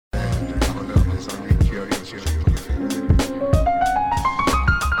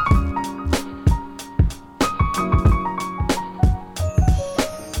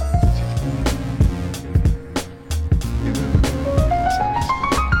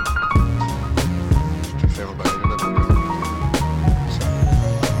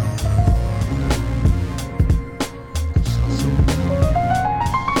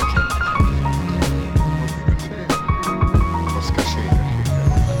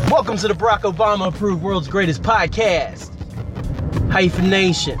Welcome to the Barack Obama approved world's greatest podcast,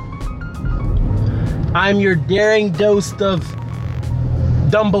 Hyphenation. I'm your daring dose of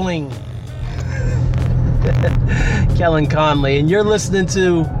dumbling, Kellen Conley, and you're listening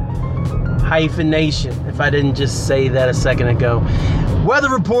to Hyphenation, if I didn't just say that a second ago. Weather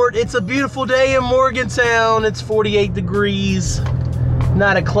report, it's a beautiful day in Morgantown. It's 48 degrees,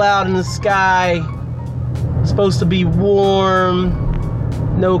 not a cloud in the sky. It's supposed to be warm.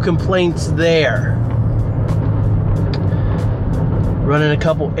 No complaints there. Running a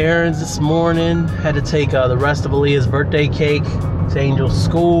couple errands this morning. Had to take the rest of Aaliyah's birthday cake to Angel's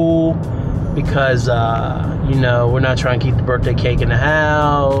school because, we're not trying to keep the birthday cake in the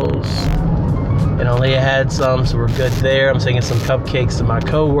house. And Aaliyah had some, so we're good there. I'm taking some cupcakes to my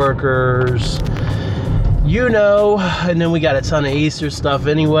coworkers. And then we got a ton of Easter stuff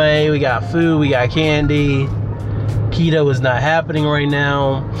anyway. We got food, we got candy. Keto is not happening right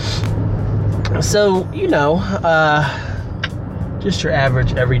now. So, just your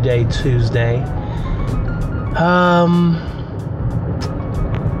average everyday Tuesday.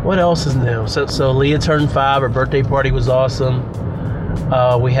 What else is new? So Leah turned 5. Her birthday party was awesome.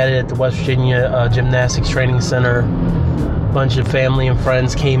 We had it at the West Virginia Gymnastics Training Center. A bunch of family and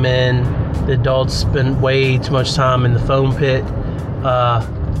friends came in. The adults spent way too much time in the foam pit,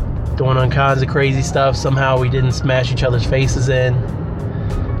 doing all kinds of crazy stuff. Somehow we didn't smash each other's faces in.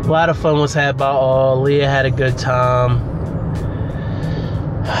 A lot of fun was had by all. Leah had a good time.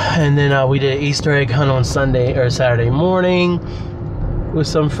 And then we did an Easter egg hunt on Saturday morning with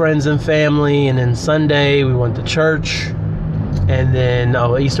some friends and family. And then Sunday we went to church. And then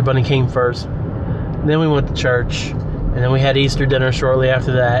Easter Bunny came first. And then we went to church. And then we had Easter dinner shortly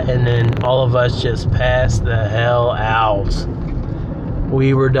after that. And then all of us just passed the hell out.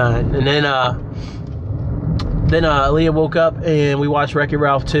 We were done. And then Leah woke up and we watched Wreck-It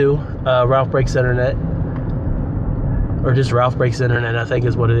Ralph 2. Ralph Breaks the Internet. Or just Ralph Breaks the Internet, I think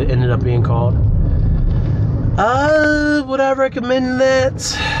is what it ended up being called. Would I recommend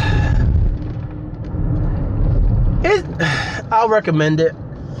that? I'll recommend it.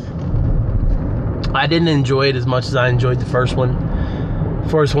 I didn't enjoy it as much as I enjoyed the first one.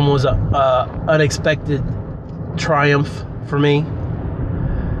 First one was a unexpected triumph for me.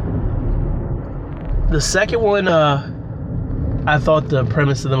 The second one, I thought the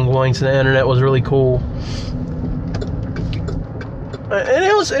premise of them going to the internet was really cool. And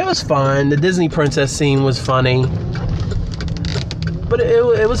it was fun. The Disney princess scene was funny. But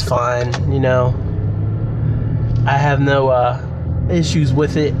it was fine, I have no issues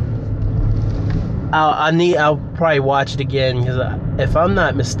with it. I'll probably watch it again because if I'm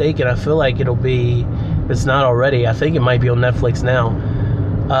not mistaken, I feel like it'll be, if it's not already, I think it might be on Netflix now.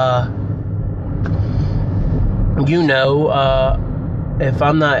 If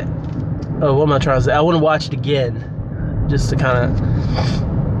I'm not, what am I trying to say? I want to watch it again just to kind of,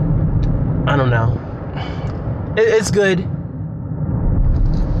 I don't know. It's good.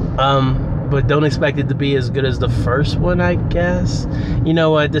 But don't expect it to be as good as the first one, I guess. You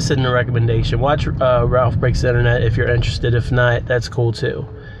know what? This isn't a recommendation. Watch Ralph Breaks the Internet if you're interested. If not, that's cool too.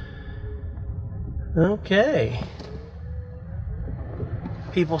 Okay.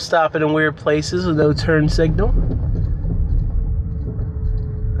 People stopping in weird places with no turn signal.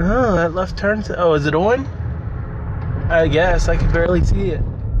 Oh, that left turn. Is it on? I guess. I could barely see it.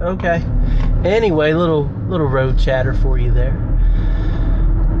 Okay. Anyway, little road chatter for you there.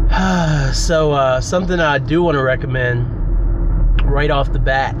 So, something I do want to recommend right off the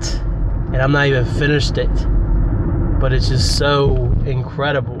bat, and I'm not even finished it, but it's just so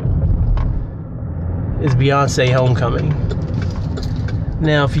incredible, is Beyonce Homecoming.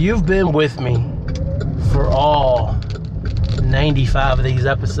 Now, if you've been with me for all 95 of these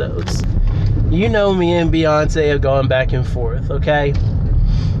episodes, me and Beyonce have gone back and forth, okay?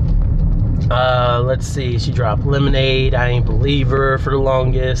 Let's see, she dropped Lemonade. I ain't believe her for the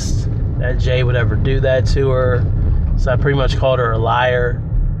longest that Jay would ever do that to her. So I pretty much called her a liar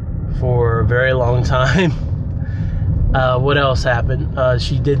for a very long time. What else happened?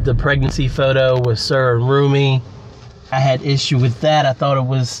 She did the pregnancy photo with Sir and Rumi. I had issue with that. I thought it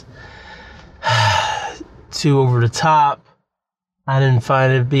was too over the top. I didn't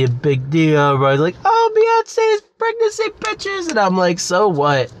find it to be a big deal. Everybody's like, oh, Beyonce's pregnancy pictures. And I'm like, so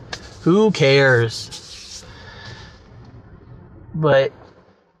what? Who cares? But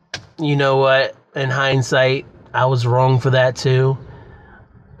you know what? In hindsight, I was wrong for that too.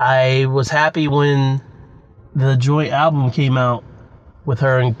 I was happy when the joint album came out with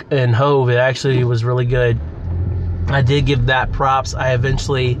her and Hove. It actually was really good. I did give that props. I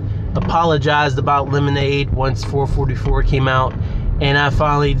eventually apologized about Lemonade once 444 came out, And I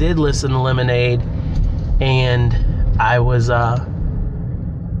finally did listen to Lemonade, and I was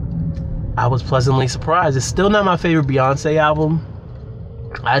pleasantly surprised. It's still not my favorite Beyonce album.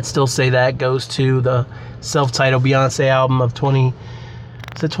 I'd still say that goes to the self-titled Beyonce album of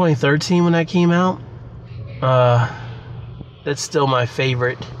 2013 when that came out. That's still my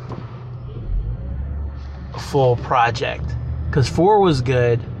favorite full project. Because 4 was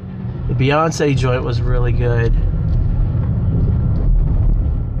good. The Beyonce joint was really good.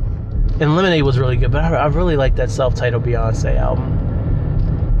 And Lemonade was really good. But I really like that self-titled Beyonce album.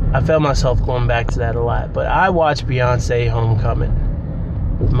 I found myself going back to that a lot. But I watched Beyonce Homecoming.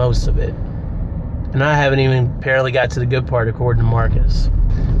 Most of it. And I haven't even apparently got to the good part according to Marcus,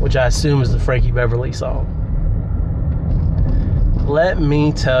 which I assume is the Frankie Beverly song. Let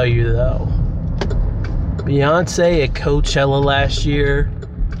me tell you though, Beyonce at Coachella last year,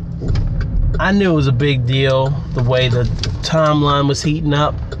 I knew it was a big deal, the way the timeline was heating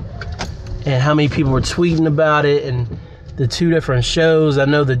up and how many people were tweeting about it, and the 2 different shows. I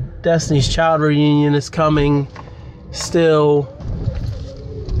know the Destiny's Child reunion is coming still.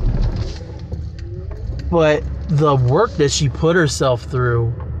 But the work that she put herself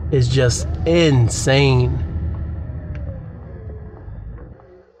through is just insane.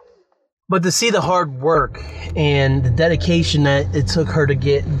 But to see the hard work and the dedication that it took her to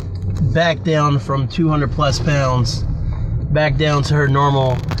get back down from 200 plus pounds back down to her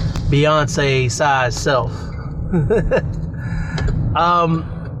normal Beyonce size self.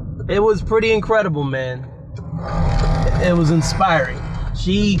 It was pretty incredible, man. It was inspiring.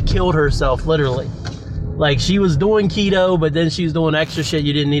 She killed herself, literally. Like, she was doing keto, but then she was doing extra shit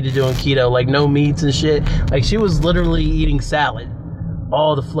you didn't need to do in keto, like no meats and shit. Like, she was literally eating salad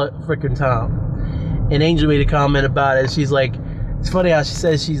all the freaking time. And Angel made a comment about it. She's like, it's funny how she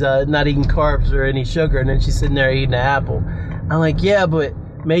says she's not eating carbs or any sugar, and then she's sitting there eating an apple. I'm like, yeah, but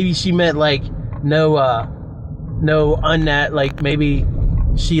maybe she meant like like maybe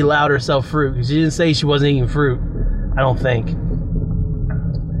she allowed herself fruit. She didn't say she wasn't eating fruit. I don't think.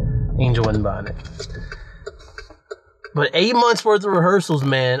 Angel wasn't buying it. But 8 months worth of rehearsals,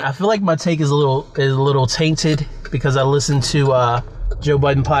 man. I feel like my take is a little tainted because I listened to Joe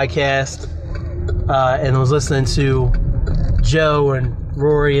Budden podcast and was listening to Joe and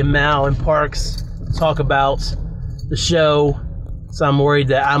Rory and Mal and Parks talk about the show. So I'm worried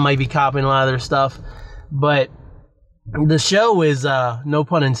that I might be copying a lot of their stuff. But the show is, no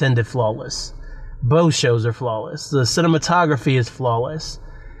pun intended, flawless. Both shows are flawless. The cinematography is flawless.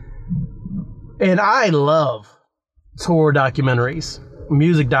 And I love tour documentaries,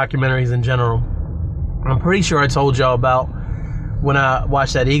 music documentaries in general. I'm pretty sure I told y'all about when I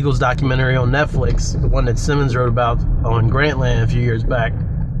watched that Eagles documentary on Netflix, the one that Simmons wrote about on Grantland a few years back.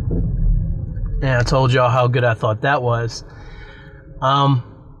 And I told y'all how good I thought that was.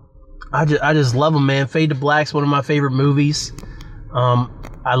 I just love them, man. Fade to Black's one of my favorite movies.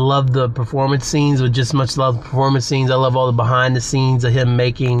 I love the performance scenes with just much love the performance scenes. I love all the behind the scenes of him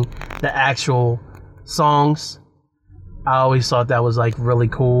making the actual songs. I always thought that was like really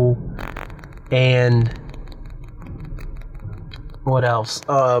cool. And what else?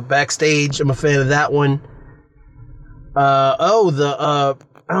 Backstage, I'm a fan of that one. I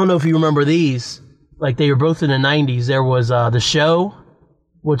don't know if you remember these. Like, they were both in the 90s. There was The Show,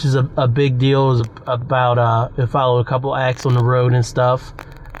 which is a big deal. It was about, it followed a couple acts on the road and stuff,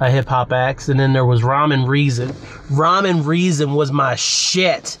 hip-hop acts. And then there was Rhyme and Reason. Rhyme and Reason was my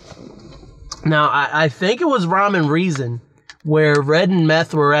shit. Now, I think it was Rhyme and Reason where Red and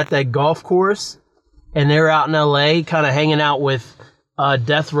Meth were at that golf course, and they were out in L.A. kind of hanging out with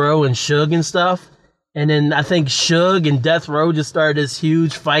Death Row and Suge and stuff. And then I think Suge and Death Row just started this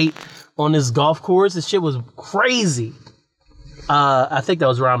huge fight on this golf course. This shit was crazy. I think that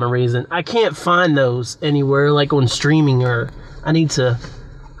was Rhyme and Reason. I can't find those anywhere, like on streaming, or I'll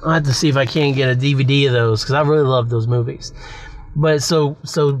have to see if I can get a DVD of those, because I really love those movies. But so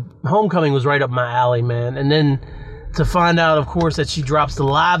Homecoming was right up my alley, man. And then to find out, of course, that she drops the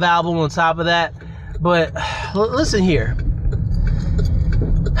live album on top of that. But listen here.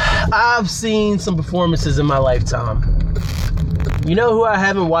 I've seen some performances in my lifetime. You know who I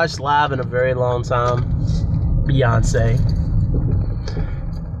haven't watched live in a very long time? Beyonce.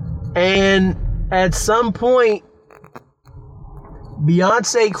 And at some point,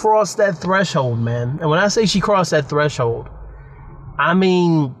 Beyonce crossed that threshold, man. And when I say she crossed that threshold, I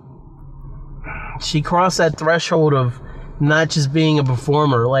mean, she crossed that threshold of not just being a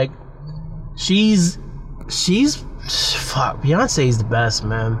performer. Like, fuck, Beyonce's the best,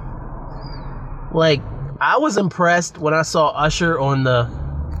 man. Like, I was impressed when I saw Usher on the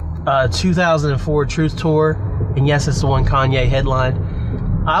 2004 Truth Tour. And yes, it's the one Kanye headlined.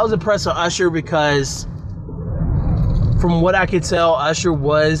 I was impressed with Usher because from what I could tell, Usher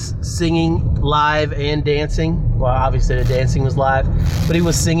was singing live and dancing. Well, obviously the dancing was live, but he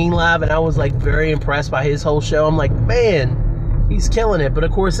was singing live, and I was like very impressed by his whole show. I'm like, man, he's killing it. But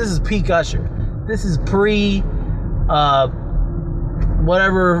of course, this is peak Usher. This is pre,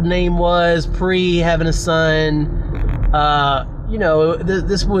 whatever her name was, pre having a son. You know,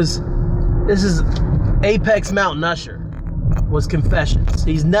 this is Apex Mountain Usher. Was Confessions.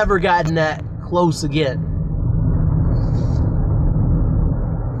 He's never gotten that close again.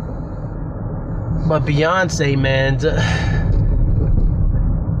 But Beyonce, man, to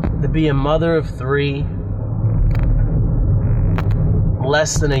be a mother of 3,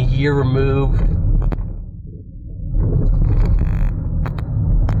 less than a year removed,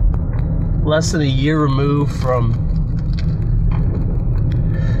 from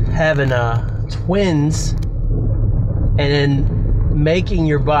having twins, and then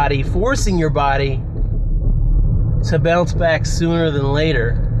forcing your body to bounce back sooner than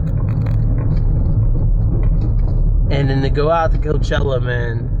later. And then to go out to Coachella,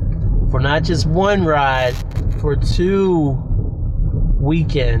 man, for not just one ride, for 2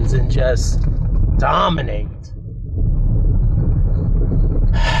 weekends and just dominate.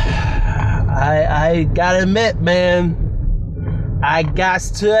 I gotta admit, man, I got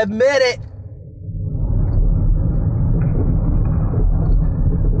to admit it.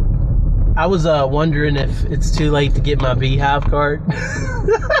 I was wondering if it's too late to get my Beehive card.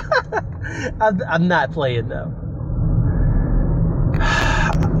 I'm not playing though.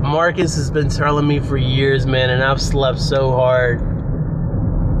 Marcus has been telling me for years, man, and I've slept so hard.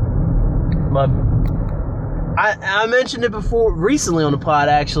 I mentioned it before, recently on the pod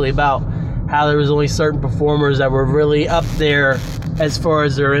actually, about how there was only certain performers that were really up there as far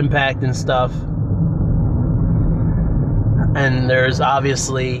as their impact and stuff. And there's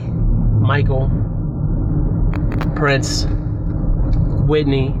obviously Michael, Prince,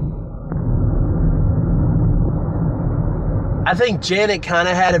 Whitney. I think Janet kind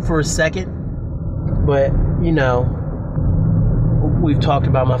of had it for a second, but, you know, we've talked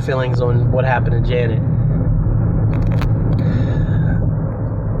about my feelings on what happened to Janet.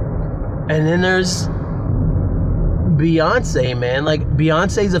 And then there's Beyonce, man. Like,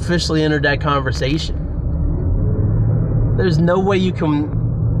 Beyonce's officially entered that conversation. There's no way you can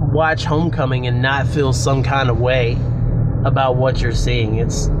watch Homecoming and not feel some kind of way about what you're seeing.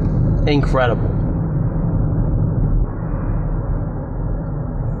 It's incredible.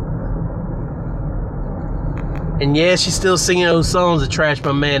 And yeah, she's still singing those songs that trash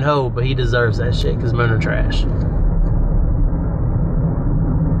my man Ho, but he deserves that shit because men are trash.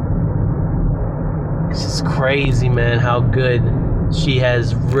 It's just crazy, man, how good she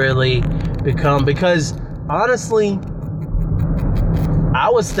has really become. Because honestly,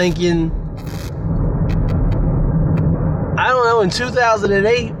 I was thinking, I don't know, in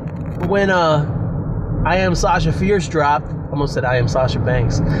 2008 when I Am Sasha Fierce dropped. Almost said I Am Sasha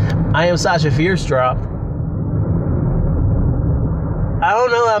Banks. I Am Sasha Fierce dropped. I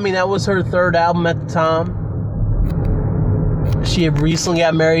don't know. I mean, that was her 3rd album at the time. She had recently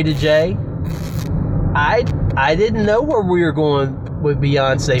got married to Jay. I didn't know where we were going with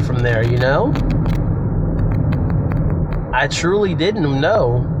Beyonce from there, you know? I truly didn't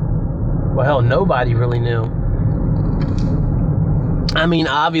know. Well, hell, nobody really knew. I mean,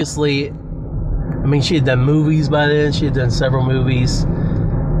 obviously, she had done movies by then. She had done several movies.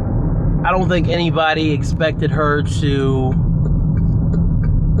 I don't think anybody expected her to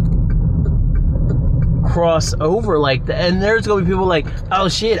cross over like that. And there's gonna be people like, oh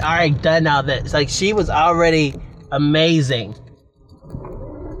shit, alright, done now this. Like, she was already amazing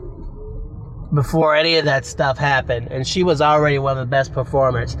before any of that stuff happened, and she was already one of the best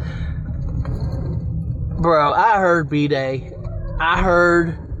performers. Bro, I heard B-Day, I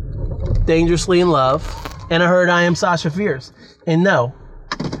heard Dangerously in Love, and I heard I Am Sasha Fierce. And no,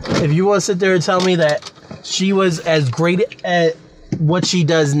 if you want to sit there and tell me that she was as great at what she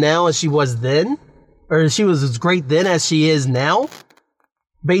does now as she was then, or she was as great then as she is now,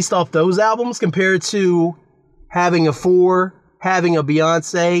 based off those albums, compared to having a 4, having a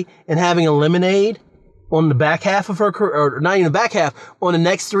Beyonce, and having a Lemonade on the back half of her career, or not even the back half, on the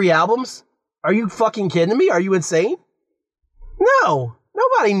next 3 albums? Are you fucking kidding me? Are you insane? No,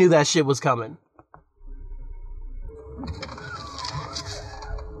 nobody knew that shit was coming.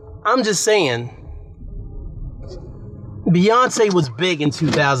 I'm just saying, Beyonce was big in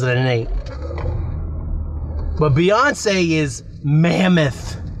 2008. But Beyonce is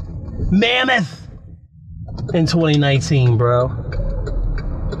mammoth in 2019, bro.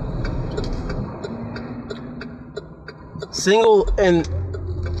 Single, and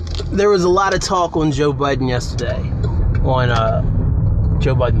there was a lot of talk on Joe Budden yesterday, on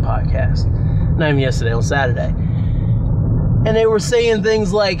Joe Budden podcast. Not even yesterday, on Saturday. And they were saying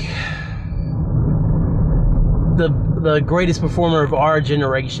things like the greatest performer of our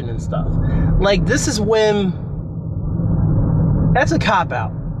generation and stuff. Like, this is when, that's a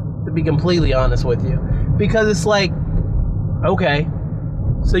cop-out, to be completely honest with you. Because it's like, okay,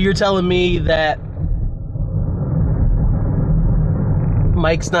 so you're telling me that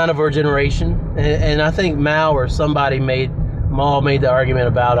Mike's not of our generation? And I think Mal or somebody made the argument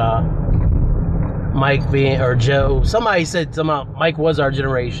about Mike being, or Joe, somebody said somehow Mike was our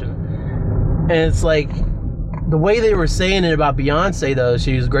generation. And it's like, the way they were saying it about Beyonce, though,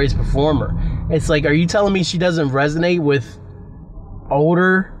 she was the greatest performer. It's like, are you telling me she doesn't resonate with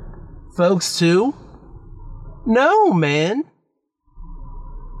older folks too? No, man.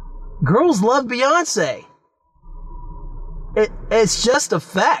 Girls love Beyonce. It's just a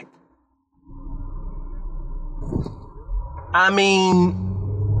fact. I mean,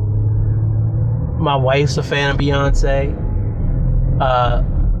 my wife's a fan of Beyonce.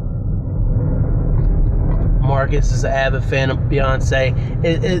 Marcus is an avid fan of Beyonce.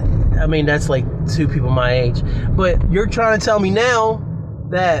 I mean, that's like two people my age. But you're trying to tell me now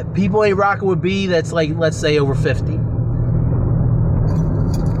that people ain't rocking with B that's like, let's say, over 50.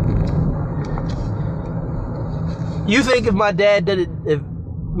 You think if my dad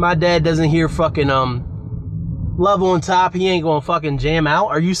doesn't hear fucking Love on Top, he ain't gonna fucking jam out?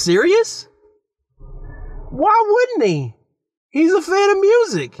 Are you serious? Why wouldn't he? He's a fan of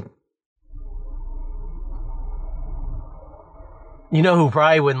music. You know who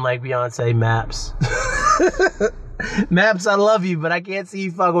probably wouldn't like Beyonce? Maps. Maps, I love you, but I can't see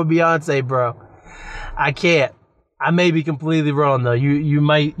you fuck with Beyonce, bro. I can't. I may be completely wrong though. You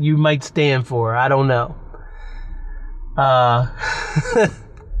might stand for her. I don't know.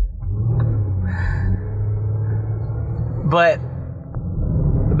 But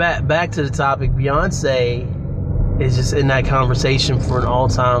back to the topic. Beyonce is just in that conversation for an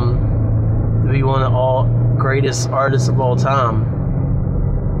all-time, to be one of the greatest artists of all time.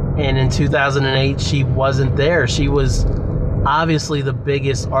 And in 2008, she wasn't there. She was obviously the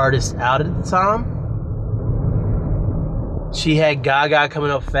biggest artist out at the time. She had Gaga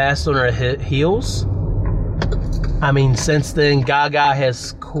coming up fast on her heels. I mean, since then, Gaga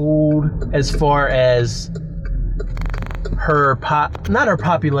has cooled as far as her not her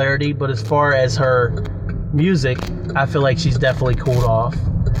popularity, but as far as her music. I feel like she's definitely cooled off.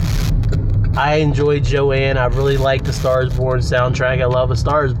 I enjoy Joanne. I really like the Star Is Born soundtrack. I love A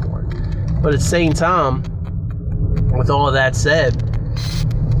Star Is Born. But at the same time, with all of that said,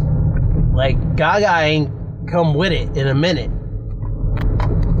 like, Gaga ain't come with it in a minute.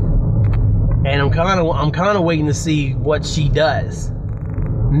 And I'm kind of waiting to see what she does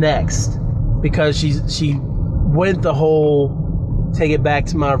next, because she went the whole Take It Back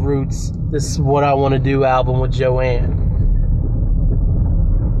to My Roots, This Is What I Want to Do album with Joanne.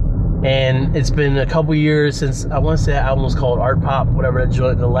 And it's been a couple years since, I want to say that album was called Art Pop, whatever that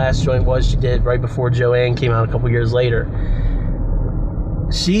joint, the last joint was she did right before Joanne came out a couple years later.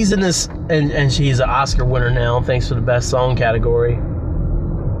 She's in this, and she's an Oscar winner now, thanks to the Best Song category.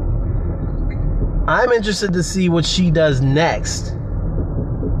 I'm interested to see what she does next,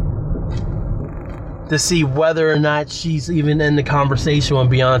 to see whether or not she's even in the conversation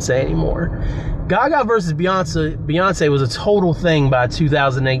with Beyonce anymore. Gaga versus Beyonce was a total thing by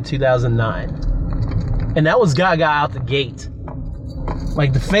 2008, 2009. And that was Gaga out the gate.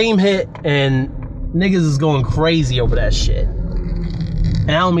 Like, the Fame hit, and niggas is going crazy over that shit.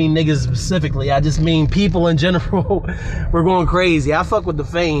 And I don't mean niggas specifically, I just mean people in general were going crazy. I fuck with the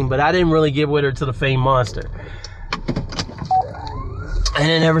Fame, but I didn't really get with her to the Fame monster. And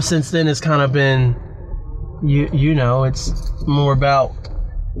then ever since then, it's kind of been, you know, it's more about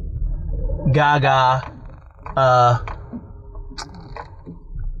Gaga,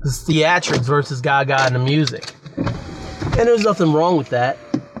 theatrics versus Gaga and the music. And there's nothing wrong with that.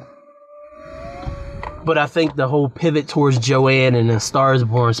 But I think the whole pivot towards Joanne and A Star Is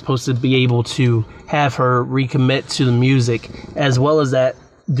Born is supposed to be able to have her recommit to the music, as well as that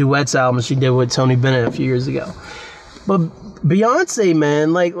duets album she did with Tony Bennett a few years ago. But Beyonce,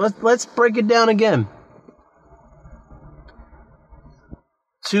 man, like, let's break it down again.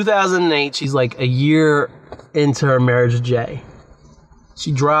 2008, she's like a year into her marriage with Jay.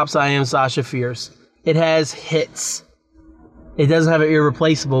 She drops I Am Sasha Fierce. It has hits. It doesn't have an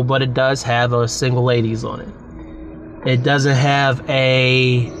Irreplaceable, but it does have a Single Ladies on it. It doesn't have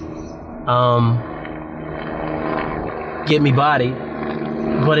a Get Me Body,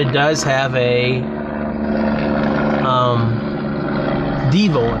 but it does have a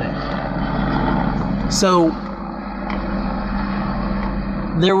Devo in it. So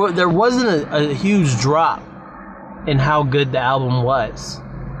there wasn't a huge drop in how good the album was,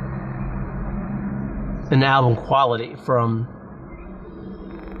 in the album quality from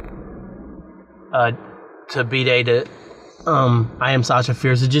to B-Day to I Am Sasha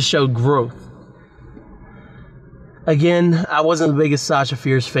Fierce. It just showed growth. Again, I wasn't the biggest Sasha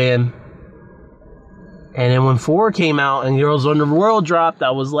Fierce fan. And then when 4 came out and Girls on the World dropped,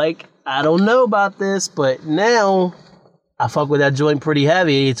 I was like, I don't know about this, but now I fuck with that joint pretty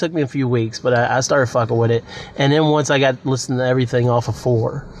heavy. It took me a few weeks, but I started fucking with it. And then once I got listening to everything off of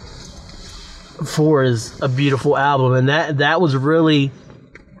 4 is a beautiful album, and that was really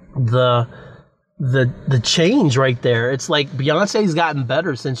the change right there. It's like Beyonce's gotten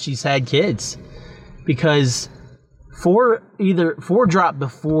better since she's had kids, because 4 dropped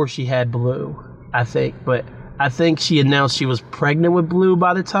before she had Blue, I think, but I think she announced she was pregnant with Blue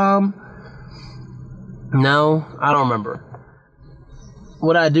by the time. No, I don't remember.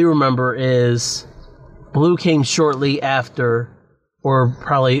 What I do remember is Blue came shortly after, or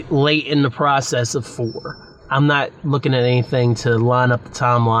probably late in the process of 4. I'm not looking at anything to line up the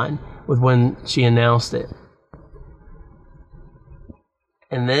timeline with when she announced it.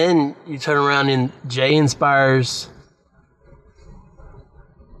 And then you turn around and Jay inspires.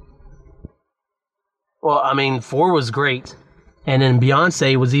 Well, I mean, 4 was great. And then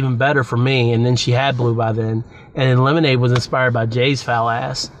Beyonce was even better for me. And then she had Blue by then. And then Lemonade was inspired by Jay's foul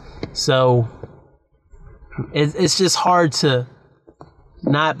ass. So it's just hard to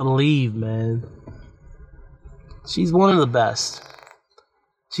not believe, man. She's one of the best.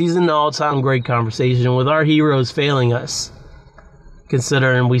 She's in the all-time great conversation with our heroes failing us,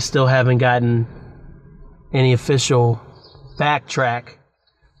 considering we still haven't gotten any official backtrack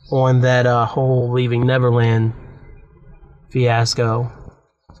on that whole Leaving Neverland fiasco.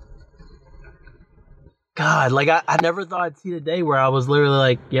 God, like I never thought I'd see the day where I was literally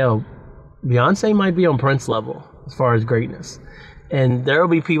like, yo, Beyonce might be on Prince level as far as greatness. And there will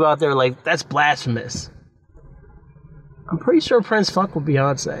be people out there like, that's blasphemous. I'm pretty sure Prince fucked with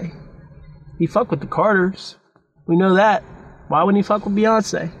Beyonce. He fucked with the Carters. We know that. Why wouldn't he fuck with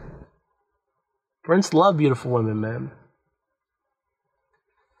Beyonce? Prince loved beautiful women, man.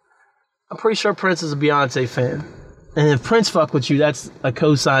 I'm pretty sure Prince is a Beyonce fan. And if Prince fuck with you, that's a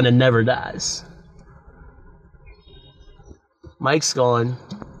cosign that never dies. Mike's gone.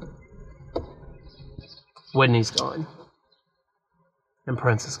 Whitney's gone. And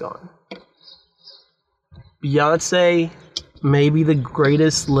Prince is gone. Beyonce may be the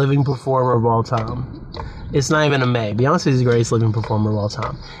greatest living performer of all time. It's not even a may. Beyonce is the greatest living performer of all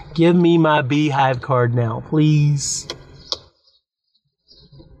time. Give me my Beehive card now, please.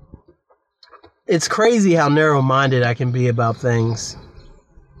 It's crazy how narrow-minded I can be about things.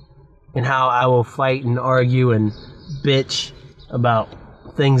 And how I will fight and argue and bitch about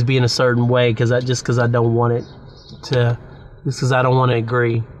things being a certain way because I don't want it to, just because I don't want to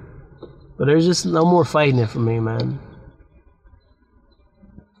agree. But there's just no more fighting it for me, man.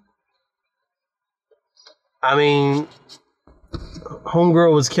 I mean,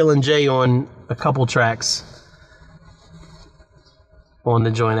 Homegirl was killing Jay on a couple tracks on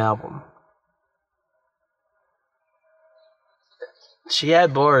the joint album. She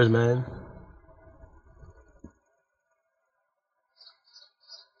had bars, man.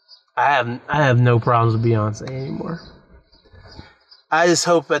 I have no problems with Beyonce anymore. I just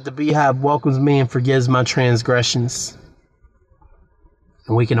hope that the Beehive welcomes me and forgives my transgressions.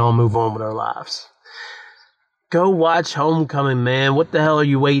 And we can all move on with our lives. Go watch Homecoming, man. What the hell are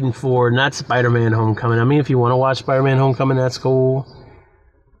you waiting for? Not Spider-Man Homecoming. I mean, if you want to watch Spider-Man Homecoming, that's cool.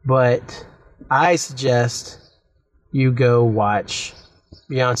 But I suggest you go watch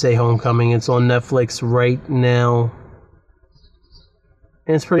Beyonce Homecoming. It's on Netflix right now.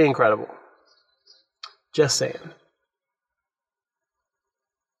 And it's pretty incredible. Just saying.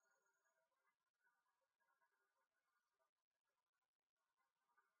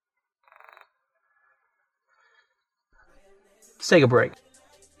 Let's take a break.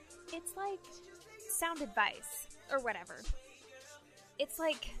 It's like sound advice or whatever. It's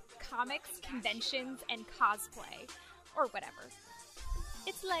like comics, conventions, and cosplay or whatever.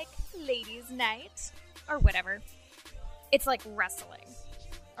 It's like ladies' night or whatever. It's like wrestling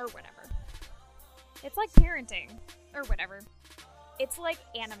or whatever. It's like parenting or whatever. It's like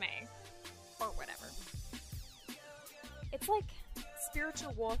anime or whatever. It's like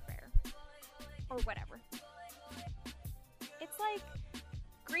spiritual warfare or whatever. It's like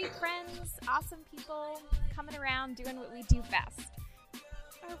great friends, awesome people, coming around doing what we do best.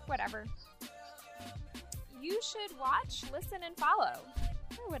 Or whatever. you should watch, listen, and follow.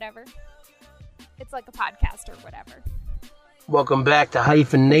 Or whatever. It's like a podcast or whatever. Welcome back to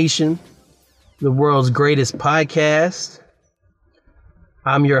Hyphen Nation, the world's greatest podcast.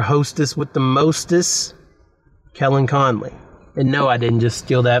 I'm your hostess with the mostest, Kellen Conley. And no, I didn't just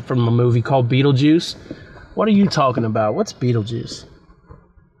steal that from a movie called Beetlejuice. What are you talking about? What's Beetlejuice?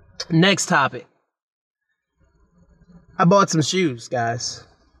 Next topic. I bought some shoes, guys.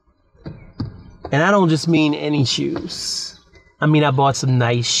 And I don't just mean any shoes. I mean, I bought some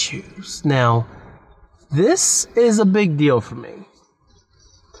nice shoes. Now, this is a big deal for me.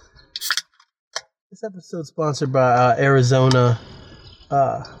 This episode is sponsored by Arizona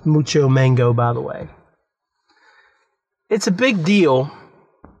Mucho Mango, by the way. It's a big deal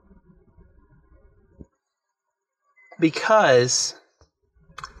because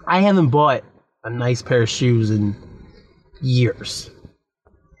I haven't bought a nice pair of shoes in years.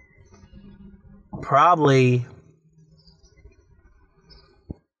 Probably,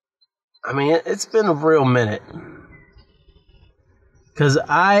 I mean, it's been a real minute. Because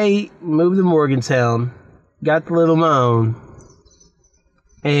I moved to Morgantown, got the little my own,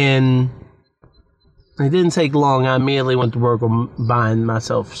 and it didn't take long. I immediately went to work on buying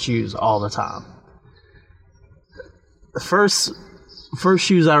myself shoes all the time. The first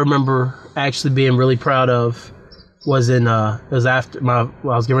shoes I remember actually being really proud of was it was after I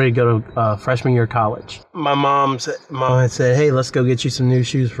was getting ready to go to freshman year of college. My mom had said, "Hey, let's go get you some new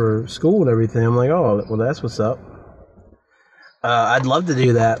shoes for school and everything." I'm like, "Oh, well, that's what's up. I'd love to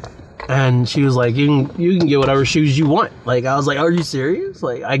do that." And she was like, "You can get whatever shoes you want." Like, I was like, "Are you serious?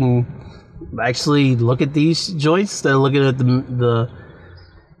 Like, I can actually look at these joints instead of looking at the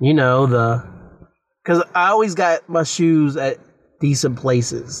because I always got my shoes at decent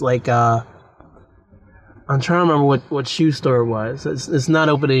places. Like, I'm trying to remember what shoe store it was. It's not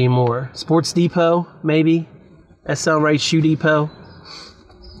open anymore. Sports Depot, maybe? That sound right? Shoe Depot?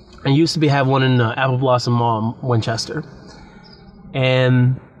 I used to have one in Apple Blossom Mall in Winchester.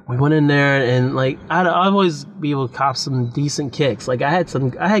 And we went in there and, like, I'd always be able to cop some decent kicks. Like, I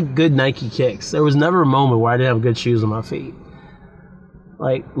had good Nike kicks. There was never a moment where I didn't have good shoes on my feet.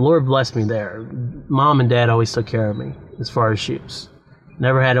 Like, Lord bless me there. Mom and Dad always took care of me as far as shoes.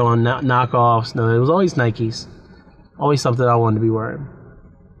 Never had on knockoffs. No, it was always Nikes. Always something I wanted to be wearing.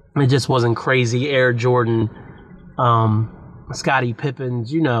 It just wasn't crazy Air Jordan, Scottie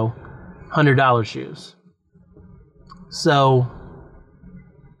Pippens, $100 shoes. So,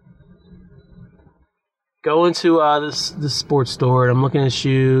 go into this sports store, and I'm looking at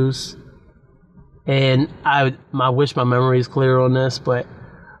shoes. And I wish my memory is clear on this, but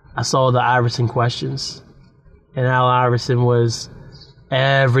I saw the Iverson questions. And Allen Iverson was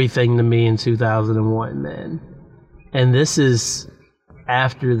everything to me in 2001, man. And this is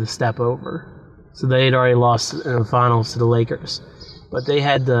after the step over. So they had already lost in the finals to the Lakers. But they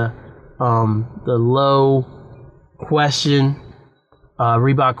had the low question,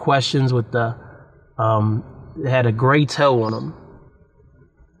 Reebok questions with the, it had a gray toe on them.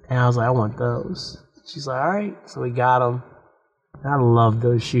 And I was like, I want those. She's like, all right. So we got them. I love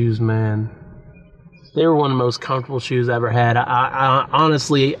those shoes, man. They were one of the most comfortable shoes I ever had. I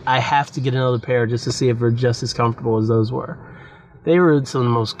honestly, I have to get another pair just to see if they're just as comfortable as those were. They were some of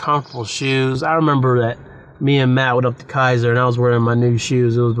the most comfortable shoes. I remember that me and Matt went up to Kaiser, and I was wearing my new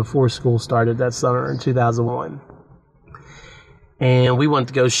shoes. It was before school started that summer in 2001. And we went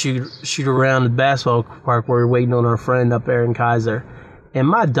to go shoot around the basketball park where we were waiting on our friend up there in Kaiser. And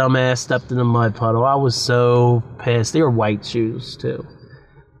my dumb ass stepped in a mud puddle. I was so pissed. They were white shoes, too.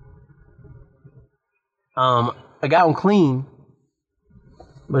 I got them clean,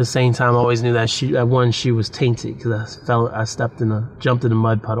 but at the same time, I always knew that one shoe was tainted because I jumped in a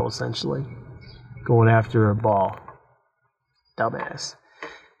mud puddle essentially, going after a ball. Dumbass.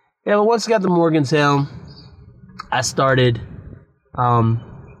 Yeah, but once I got to Morgantown, I started from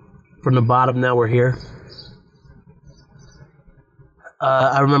the bottom. Now we're here.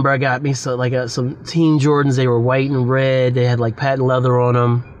 I remember I got me some Team Jordans. They were white and red. They had like patent leather on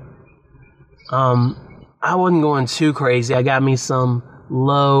them. I wasn't going too crazy. I got me some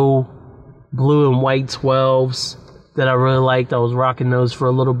low blue and white 12s that I really liked. I was rocking those for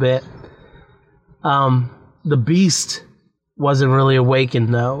a little bit. The beast wasn't really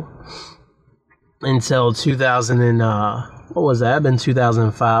awakened though until 2000 and what was that? I've been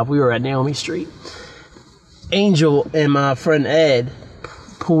 2005. We were at Naomi Street. Angel and my friend Ed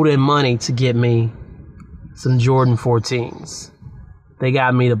pulled in money to get me some Jordan 14s. They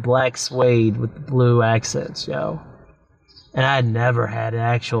got me the black suede with the blue accents, yo. And I had never had an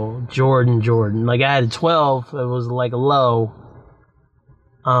actual Jordan. Like, I had a 12. It was like a low.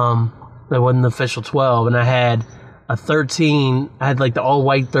 It wasn't the official 12. And I had a 13. I had like the all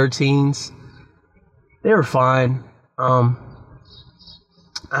white 13s. They were fine. I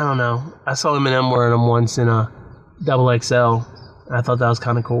don't know. I saw Eminem wearing them once in a XXL. I thought that was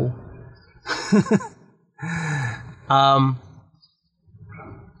kind of cool.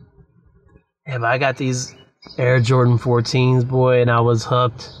 Yeah, but I got these Air Jordan 14s, boy, and I was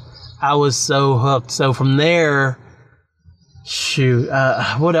hooked. I was so hooked. So from there, shoot,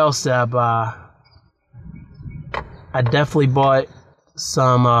 what else did I buy? I definitely bought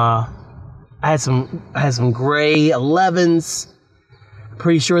some. I had some gray 11s.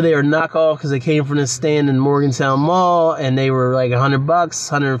 Pretty sure they were knockoff because they came from this stand in Morgantown Mall, and they were like $100,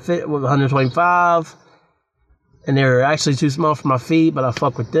 150, 125, and they were actually too small for my feet, but I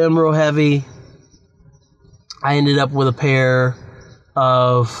fuck with them real heavy. I ended up with a pair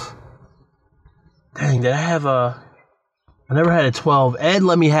of. Dang, did I have a? I never had a 12. Ed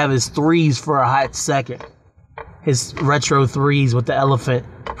let me have his 3s for a hot second. His retro 3s with the elephant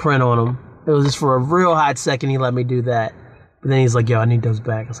print on them. It was just for a real hot second he let me do that. But then he's like, yo, I need those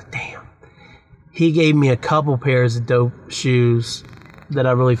back. I was like, damn. He gave me a couple pairs of dope shoes that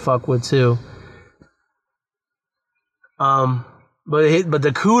I really fuck with too. But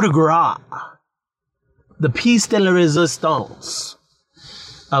the coup de grace, the piece de la resistance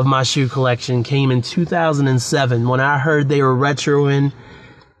of my shoe collection came in 2007 when I heard they were retroing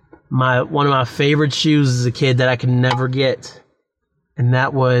one of my favorite shoes as a kid that I could never get. And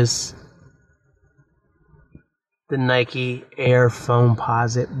that was the Nike Air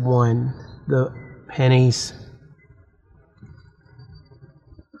Foamposite 1, the pennies,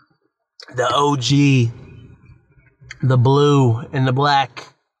 the OG, the blue and the black.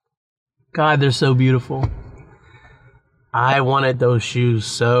 God, they're so beautiful. I wanted those shoes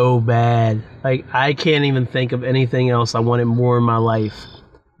so bad. Like, I can't even think of anything else I wanted more in my life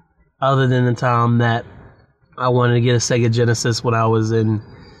other than the time that I wanted to get a Sega Genesis when I was in,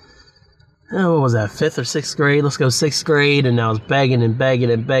 what was that, 5th or 6th grade? Let's go 6th grade. And I was begging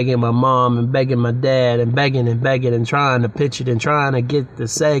my mom and begging my dad and begging and trying to pitch it and trying to get the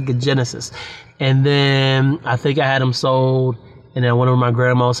Sega Genesis. And then I think I had them sold. And then I went over to my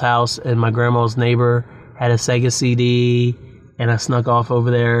grandma's house, and my grandma's neighbor had a Sega CD. And I snuck off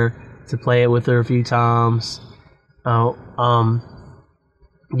over there to play it with her a few times. Yeah,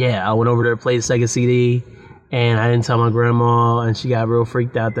 I went over there to play the Sega CD. And I didn't tell my grandma, and she got real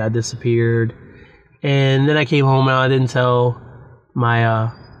freaked out that I disappeared. And then I came home, and I didn't tell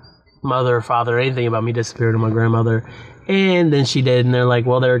my mother or father anything about me disappearing to my grandmother. And then she did, and they're like,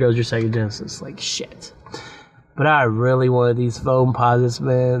 well, there goes your Sega Genesis. Like, shit. But I really wanted these Foamposites,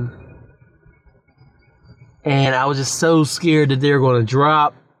 man. And I was just so scared that they were going to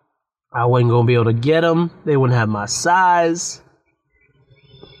drop. I wasn't going to be able to get them. They wouldn't have my size.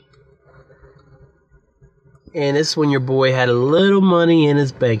 And this is when your boy had a little money in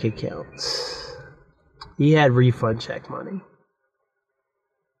his bank account. He had refund check money.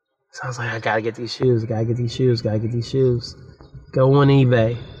 So I was like, I gotta get these shoes, Go on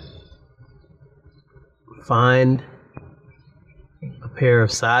eBay. Find a pair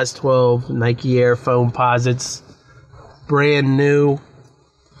of size 12 Nike Air Foamposites. Brand new.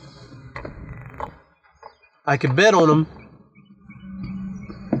 I could bet on them.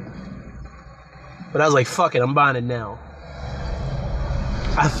 But I was like, fuck it, I'm buying it now.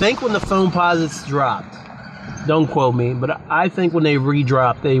 I think when the Foamposites dropped, don't quote me, but I think when they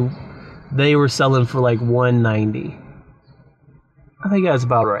re-dropped, they were selling for like $190. I think that's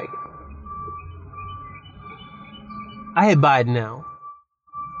about right. I had buy it now.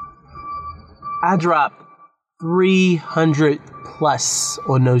 I dropped $300 plus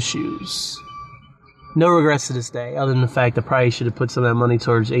on those shoes. No regrets to this day, other than the fact I probably should have put some of that money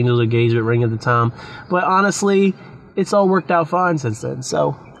towards Angels Engagement Ring at the time. But honestly, it's all worked out fine since then,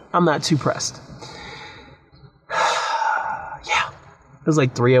 so I'm not too pressed. Yeah, it was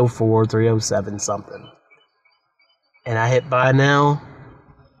like 304, 307 something. And I hit buy now,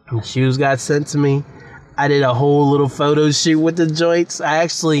 and the shoes got sent to me. I did a whole little photo shoot with the joints. I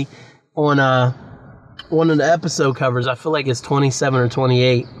actually, on one of the episode covers, I feel like it's 27 or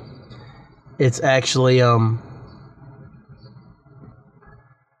 28. It's actually a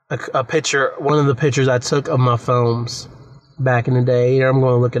picture, one of the pictures I took of my foams back in the day. Here, I'm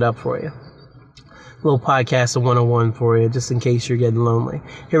going to look it up for you. A little podcast of 101 for you, just in case you're getting lonely.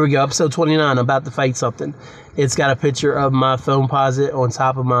 Here we go, episode 29, I'm about to fight something. It's got a picture of my Foamposite on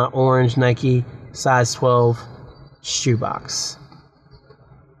top of my orange Nike size 12 shoebox.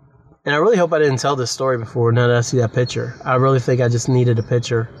 And I really hope I didn't tell this story before now that I see that picture. I really think I just needed a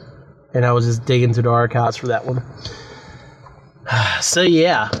picture. And I was just digging through the archives for that one. So,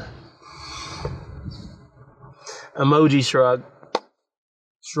 yeah. Emoji shrug.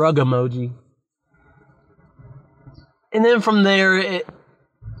 Shrug emoji. And then from there,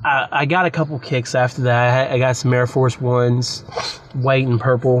 I got a couple kicks after that. I got some Air Force Ones, white and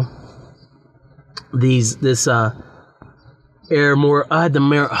purple. I had the Air More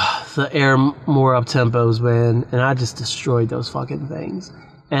Up Tempos, man, and I just destroyed those fucking things.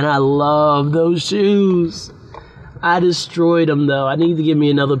 And I love those shoes. I destroyed them, though. I need to give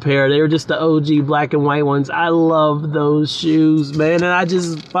me another pair. They were just the OG black and white ones. I love those shoes, man, and I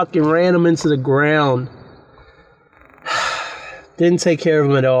just fucking ran them into the ground. Didn't take care of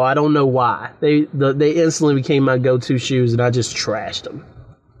them at all. I don't know why. They instantly became my go-to shoes, and I just trashed them.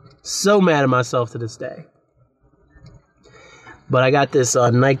 So mad at myself to this day. But I got this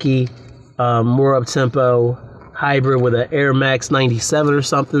Nike More Up Tempo hybrid with an Air Max 97 or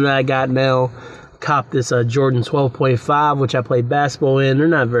something that I got now. Copped this Jordan 12.5, which I play basketball in. They're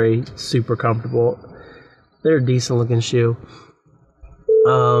not very super comfortable. They're a decent looking shoe.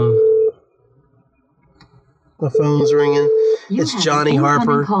 My phone's ringing. It's Johnny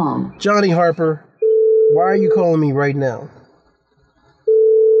Harper. Johnny Harper, why are you calling me right now?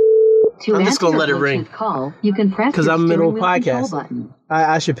 I'm just going to let it ring. Because I'm middle of podcasting.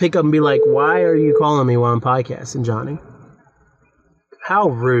 I should pick up and be like, why are you calling me while I'm podcasting, Johnny? How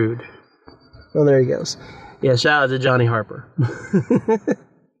rude. Oh, there he goes. Yeah, shout out to Johnny Harper.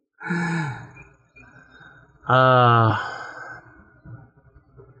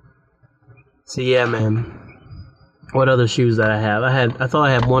 So yeah, man. What other shoes that I have? I thought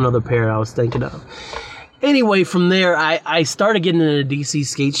I had one other pair I was thinking of. Anyway, from there, I started getting into DC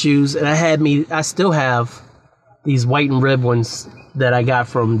skate shoes, and I still have these white and red ones that I got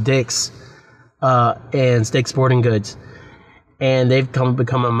from Dick's and Stick Sporting Goods, and they've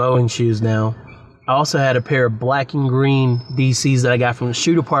become my mowing shoes now. I also had a pair of black and green DCs that I got from the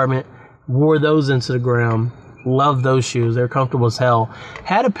shoe department, wore those into the ground. Love those shoes. They're comfortable as hell.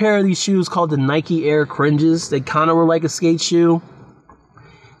 Had a pair of these shoes called the Nike Air Cringes. They kind of were like a skate shoe.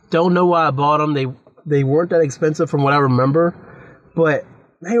 Don't know why I bought them. They weren't that expensive from what I remember, but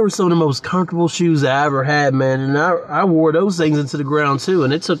they were some of the most comfortable shoes I ever had, man. And I wore those things into the ground too,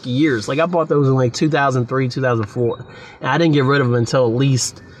 and it took years. Like I bought those in like 2003, 2004, and I didn't get rid of them until at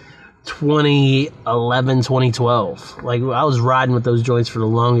least 2011, 2012. Like I was riding with those joints for the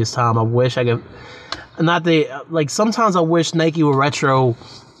longest time. I wish I could. Sometimes I wish Nike would retro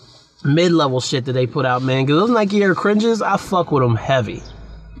mid-level shit that they put out, man. Because those Nike Air Cringes, I fuck with them heavy.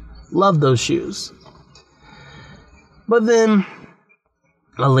 Love those shoes. But then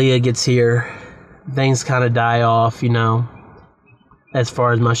Aaliyah gets here. Things kind of die off, as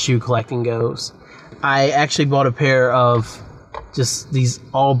far as my shoe collecting goes. I actually bought a pair of just these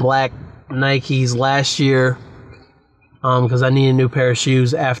all-black Nikes last year because I need a new pair of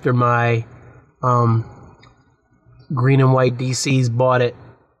shoes after my green and white DCs bought it.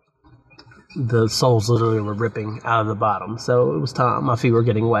 The soles literally were ripping out of the bottom, so it was time. My feet were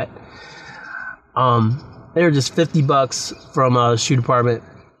getting wet. They were just $50 from a shoe department.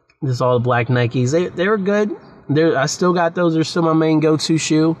 Just all the black Nikes. They were good. I still got those. They're still my main go-to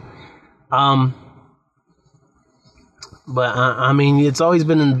shoe. But I mean, it's always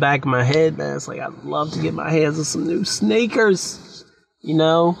been in the back of my head, man. It's like I'd love to get my hands on some new sneakers,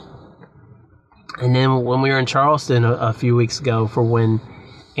 And then when we were in Charleston a few weeks ago for when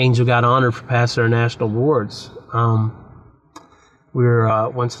Angel got honored for passing our national awards, we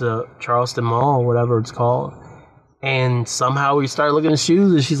went to the Charleston Mall, whatever it's called, and somehow we started looking at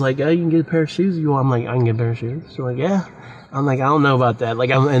shoes, and she's like, "Oh, you can get a pair of shoes if you want." I'm like, "I can get a pair of shoes." She's like, "Yeah." I'm like, "I don't know about that."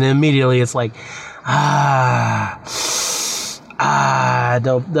 And immediately it's like, I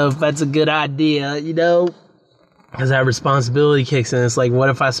don't know if that's a good idea, because that responsibility kicks in. It's like, what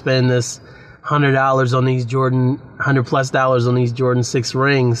if I spend this $100 on these $100+ on these Jordan 6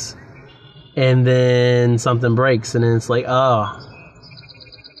 rings, and then something breaks, and then it's like, oh,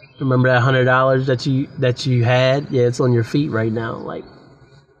 remember that $100 that you had? Yeah, it's on your feet right now. Like,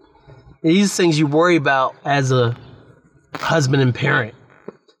 these things you worry about as a husband and parent.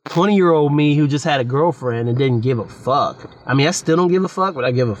 20-year-old me who just had a girlfriend and didn't give a fuck. I mean, I still don't give a fuck, but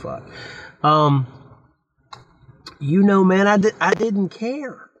I give a fuck. Man, I didn't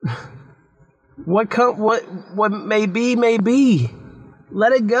care. What may be.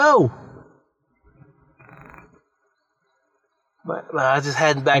 Let it go. But I just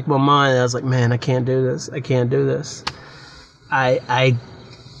had in the back of my mind, I was like, man, I can't do this. I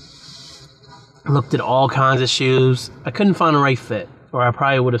looked at all kinds of shoes. I couldn't find the right fit, or I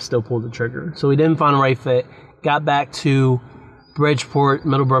probably would have still pulled the trigger. So we didn't find the right fit. Got back to Bridgeport,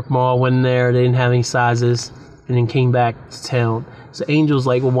 Middlebrook Mall, went in there. They didn't have any sizes, and then came back to town. So Angel's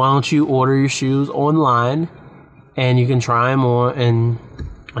like, well, why don't you order your shoes online and you can try them on,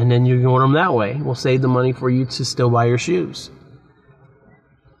 and then you can order them that way. We'll save the money for you to still buy your shoes.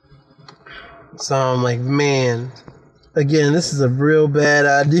 So I'm like, man, again, this is a real bad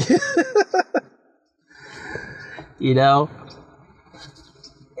idea. You know,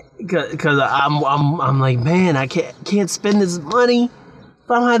 because I'm like, man, I can't spend this money.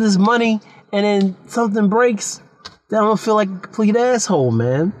 If I don't have this money and then something breaks, then I'm gonna feel like a complete asshole,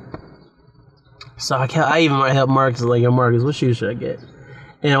 man. So I even might help Marcus, like, yo, Marcus, what shoes should I get?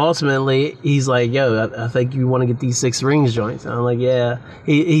 And ultimately, he's like, yo, I think you want to get these 6 rings joints. And I'm like, yeah.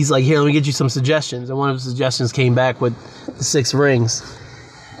 He's like, here, let me get you some suggestions. And one of the suggestions came back with the 6 rings.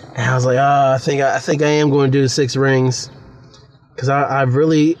 And I was like, I think I am going to do the 6 rings. Because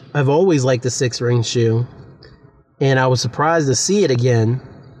I've always liked the 6 ring shoe. And I was surprised to see it again.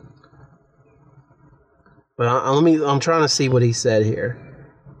 But I'm trying to see what he said here.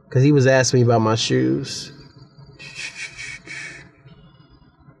 Because he was asking me about my shoes.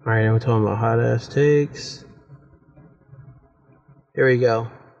 Alright, now we're talking about hot ass takes. Here we go.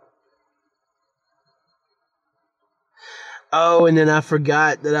 Oh, and then I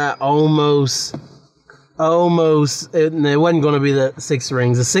forgot that I almost, it wasn't going to be the 6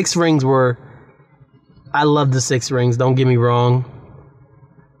 rings. The 6 rings were, I love the 6 rings, don't get me wrong.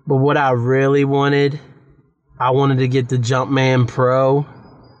 But what I really wanted, I wanted to get the Jumpman Pro.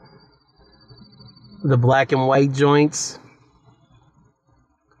 The black and white joints.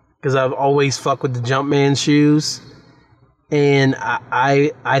 Because I've always fucked with the Jumpman shoes. And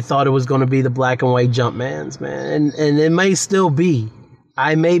I thought it was going to be the black and white Jumpmans, man. And it may still be.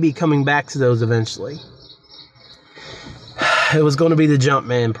 I may be coming back to those eventually. It was going to be the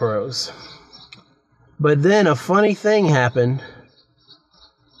Jumpman Pros. But then a funny thing happened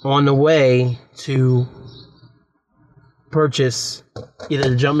on the way to purchase either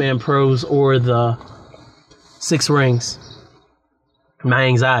the Jumpman Pros or the 6 rings. My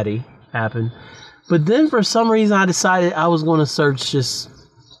anxiety happened. But then for some reason I decided I was going to search just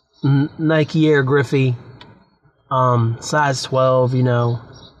Nike Air Griffey, size 12, you know.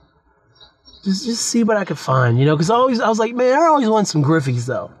 Just see what I could find, you know. Because I was like, man, I always want some Griffies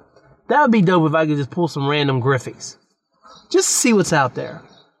though. That would be dope if I could just pull some random Griffies. Just to see what's out there.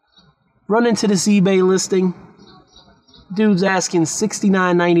 Run into this eBay listing. Dude's asking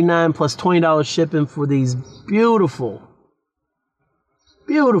 $69.99 plus $20 shipping for these beautiful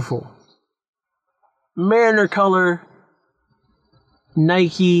Mariner color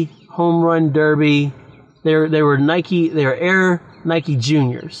Nike Home Run Derby. They were Air Nike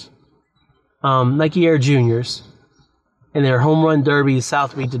Juniors. Nike Air Juniors. And they're Home Run Derby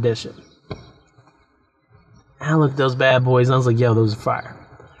South Beach edition. I looked at those bad boys and I was like, yo, those are fire.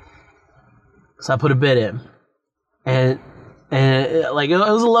 So I put a bid in. And like, it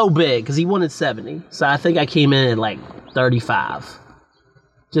was a low bid because he wanted 70. So I think I came in at like 35.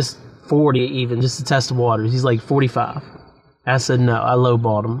 Just 40 even, just to test the waters. He's like 45. I said no. I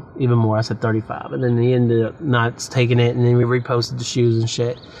lowballed him even more. I said 35. And then he ended up not taking it. And then we reposted the shoes and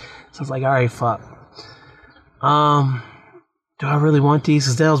shit. So I was like, all right, fuck. Do I really want these?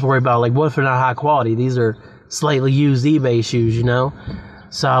 Because then I was worried about, like, what if they're not high quality? These are slightly used eBay shoes, you know?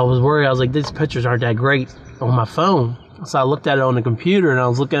 So I was worried. I was like, these pictures aren't that great on my phone. So I looked at it on the computer and I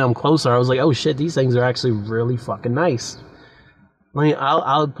was looking at them closer. I was like, oh shit, these things are actually really fucking nice.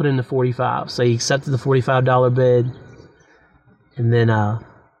 I'll put in the 45. So he accepted the $45 bid. And then I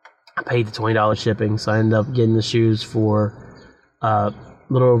paid the $20 shipping. So I ended up getting the shoes for a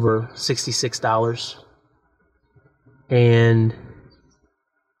little over $66. And,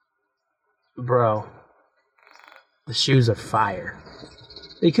 bro, the shoes are fire.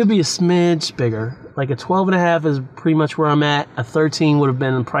 They could be a smidge bigger. Like a 12.5 is pretty much where I'm at. A 13 would have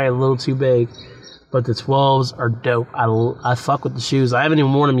been probably a little too big. But the 12s are dope. I fuck with the shoes. I haven't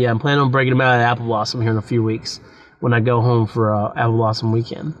even worn them yet. I'm planning on breaking them out at Apple Blossom here in a few weeks when I go home for Apple Blossom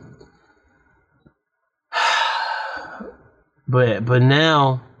weekend. But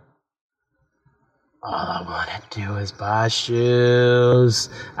now, all I want to do is buy shoes.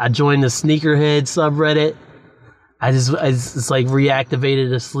 I joined the Sneakerhead subreddit. It's like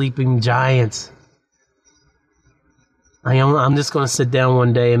reactivated a sleeping giant. I'm just going to sit down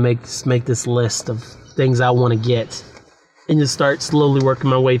one day and make this list of things I want to get. And just start slowly working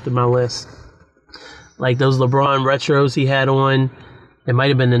my way through my list. Like those LeBron retros he had on. It might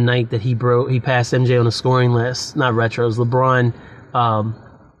have been the night that he passed MJ on the scoring list. Not retros, LeBron.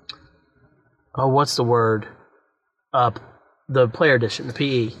 What's the word? The player edition, the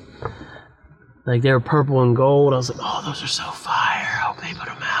PE. Like they were purple and gold. I was like, oh, those are so fire. I hope they put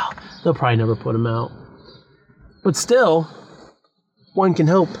them out. They'll probably never put them out. But still, one can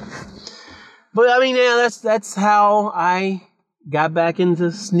hope. But I mean, yeah, that's how I got back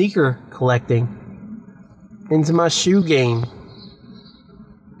into sneaker collecting, into my shoe game.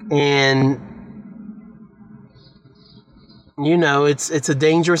 And you know, it's a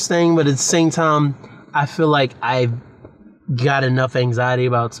dangerous thing, but at the same time, I feel like I've got enough anxiety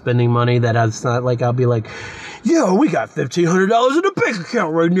about spending money that it's not like I'll be like, yo, we got $1,500 in the bank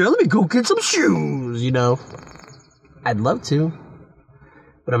account right now. Let me go get some shoes, you know. I'd love to,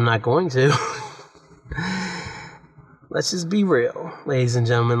 but I'm not going to. Let's just be real, ladies and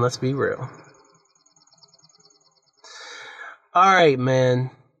gentlemen. Let's be real. All right, man.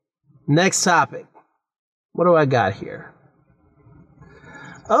 Next topic. What do I got here?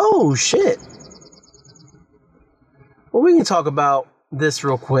 Oh, shit. Well, we can talk about this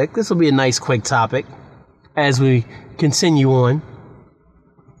real quick. This will be a nice, quick topic as we continue on.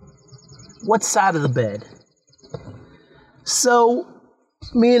 What side of the bed? So,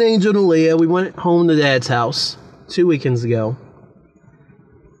 me and Angel and Leah, we went home to Dad's house 2 weekends ago.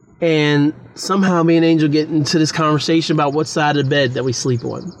 And somehow me and Angel get into this conversation about what side of the bed that we sleep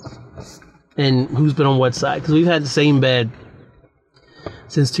on. And who's been on what side. Because we've had the same bed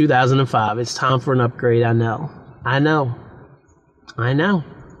since 2005. It's time for an upgrade, I know. I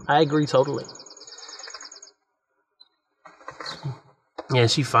agree totally. Yeah,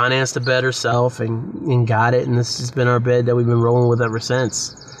 she financed the bed herself and got it, and this has been our bed that we've been rolling with ever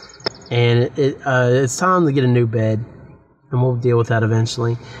since. And it's time to get a new bed, and we'll deal with that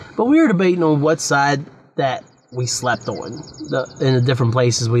eventually. But we were debating on what side that we slept on in the different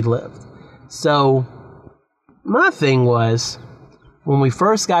places we lived. So my thing was, when we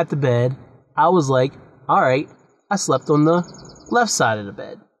first got to bed, I was like, all right, I slept on the left side of the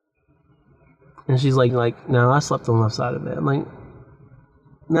bed. And she's like, no, I slept on the left side of the bed. I'm like,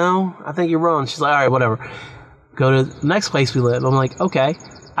 no, I think you're wrong. She's like, all right, whatever. Go to the next place we live. I'm like, okay,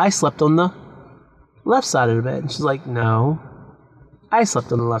 I slept on the left side of the bed. And she's like, no, I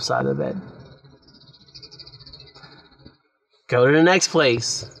slept on the left side of the bed. Go to the next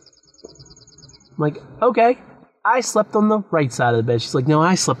place. I'm like, okay, I slept on the right side of the bed. She's like, no,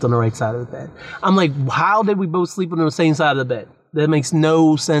 I slept on the right side of the bed. I'm like, how did we both sleep on the same side of the bed? That makes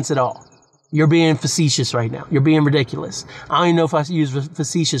no sense at all. You're being facetious right now. You're being ridiculous. I don't even know if I use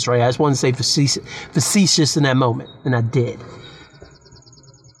facetious right. I just wanted to say facetious in that moment, and I did.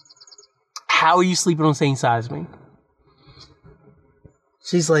 How are you sleeping on the same side as me?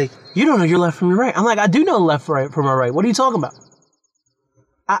 She's like, you don't know your left from your right. I'm like, I do know left from my right. What are you talking about?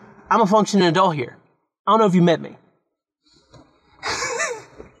 I'm a functioning adult here. I don't know if you met me.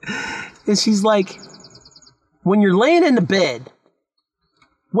 And she's like, when you're laying in the bed,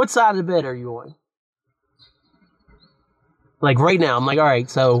 what side of the bed are you on? Like right now, I'm like, all right,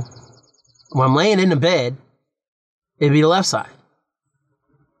 so when I'm laying in the bed, it'd be the left side.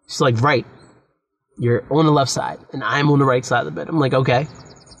 She's like, right, you're on the left side, and I'm on the right side of the bed. I'm like, okay.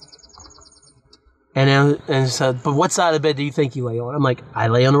 And so, but what side of the bed do you think you lay on? I'm like, I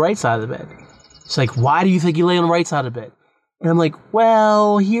lay on the right side of the bed. She's like, why do you think you lay on the right side of the bed? And I'm like,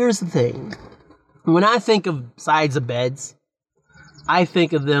 well, here's the thing. When I think of sides of beds, I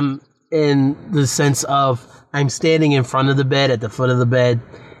think of them in the sense of I'm standing in front of the bed, at the foot of the bed,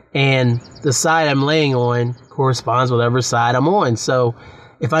 and the side I'm laying on corresponds with whatever side I'm on. So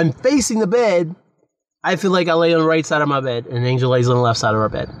if I'm facing the bed, I feel like I lay on the right side of my bed, and Angel lays on the left side of our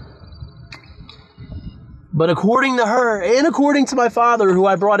bed. But according to her, and according to my father, who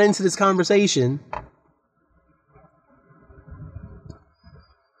I brought into this conversation,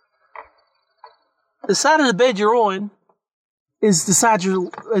 the side of the bed you're on is the side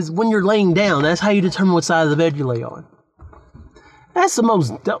is when you're laying down. That's how you determine what side of the bed you lay on. That's the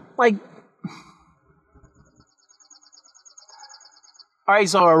most all right,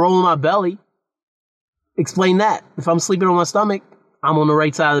 so I roll on my belly. Explain that. If I'm sleeping on my stomach, I'm on the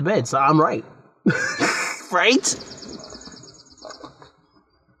right side of the bed, so I'm right. Right?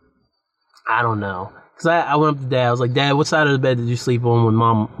 I don't know. Because I went up to Dad. I was like, Dad, what side of the bed did you sleep on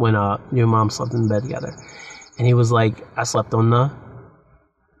when you and Mom slept in bed together? And he was like, I slept on the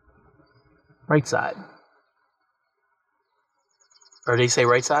right side. Or did he say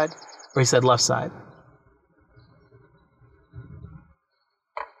right side? Or he said left side?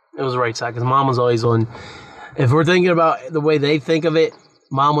 It was right side, because Mom was always on... If we're thinking about the way they think of it,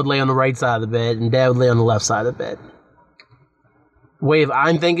 Mom would lay on the right side of the bed, and Dad would lay on the left side of the bed. The way if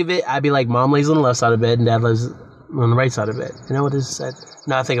I'm thinking of it, I'd be like, Mom lays on the left side of the bed, and Dad lays on the right side of the bed. You know what this said?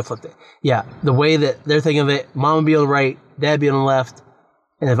 No, I think I flipped it. Yeah, the way that they're thinking of it, Mom would be on the right, Dad would be on the left,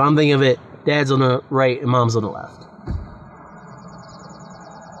 and if I'm thinking of it, Dad's on the right, and Mom's on the left.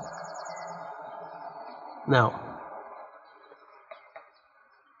 No.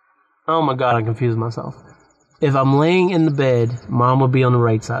 Oh my God, I confused myself. If I'm laying in the bed, Mom would be on the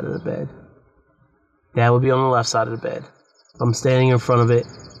right side of the bed. Dad would be on the left side of the bed. If I'm standing in front of it,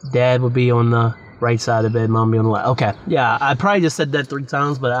 Dad would be on the right side of the bed, Mom would be on the left. Okay, yeah, I probably just said that 3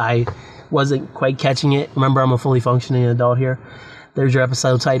 times, but I wasn't quite catching it. Remember, I'm a fully functioning adult here. There's your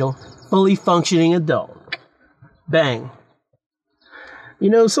episode title. Fully functioning adult. Bang. You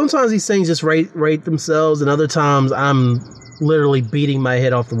know, sometimes these things just rate themselves, and other times I'm literally beating my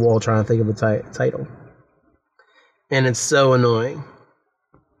head off the wall trying to think of a title. And it's so annoying.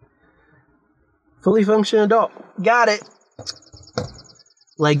 Fully functioning adult. Got it.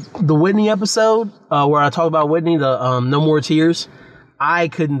 Like the Whitney episode, where I talk about Whitney, the No More Tears. I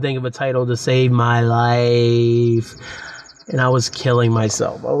couldn't think of a title to save my life. And I was killing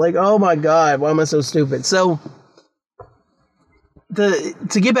myself. I was like, oh my God, why am I so stupid? So,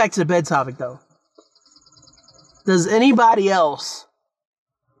 to get back to the bed topic though. Does anybody else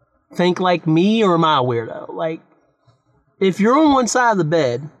think like me, or am I a weirdo? Like, if you're on one side of the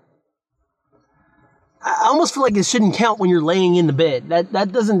bed, I almost feel like it shouldn't count when you're laying in the bed.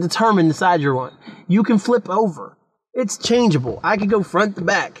 That doesn't determine the side you're on. You can flip over. It's changeable. I could go front to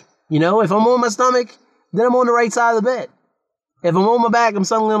back. You know, if I'm on my stomach, then I'm on the right side of the bed. If I'm on my back, I'm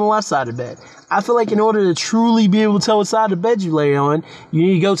suddenly on the left side of the bed. I feel like in order to truly be able to tell what side of the bed you lay on, you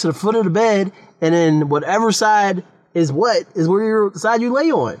need to go to the foot of the bed, and then whatever side is what is where your side you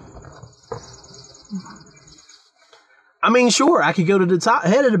lay on. I mean, sure, I could go to the top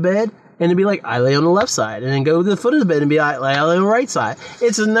head of the bed and it'd be like, I lay on the left side, and then go to the foot of the bed and be like, I lay on the right side.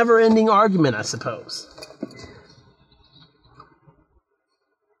 It's a never-ending argument, I suppose.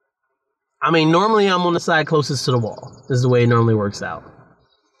 I mean, normally I'm on the side closest to the wall. This is the way it normally works out.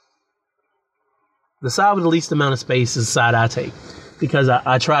 The side with the least amount of space is the side I take, because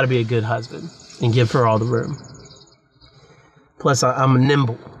I try to be a good husband and give her all the room. Plus, I'm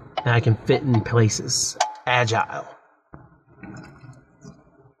nimble, and I can fit in places. Agile.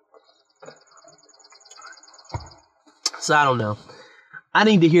 So I don't know. I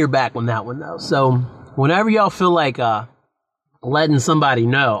need to hear back on that one, though. So whenever y'all feel like letting somebody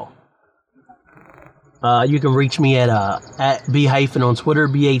know, you can reach me at B-hyphen on Twitter,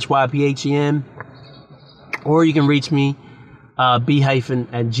 BHYPHEN. Or you can reach me B-hyphen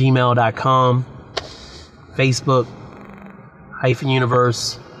at gmail.com. Facebook, hyphen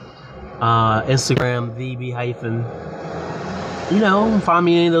universe. Instagram, the B-hyphen. You know, find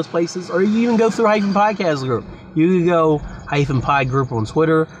me in any of those places. Or you even go through hyphen podcast group. You can go hyphen pod group on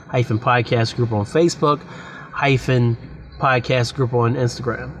Twitter, hyphen podcast group on Facebook, hyphen podcast group on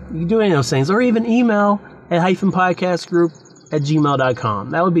Instagram. You can do any of those things, or even email at hyphen podcast group at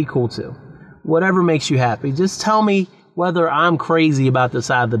gmail.com. That would be cool too. Whatever makes you happy. Just tell me whether I'm crazy about the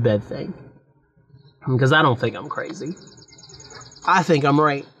side of the bed thing. Because I don't think I'm crazy. I think I'm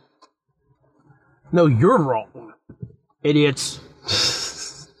right. No, you're wrong, idiots.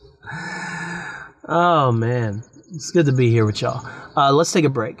 Oh, man. It's good to be here with y'all. Let's take a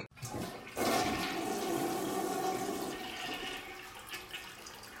break.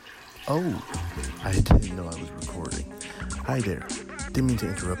 Oh, I didn't know I was recording. Hi there. Didn't mean to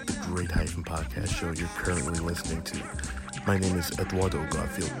interrupt the great Hyphen podcast show you're currently listening to. My name is Eduardo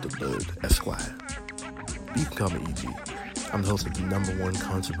Garfield the Bird, Esquire. You can call me EG. I'm the host of the #1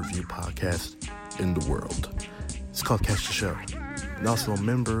 concert review podcast in the world. It's called Catch the Show. And also a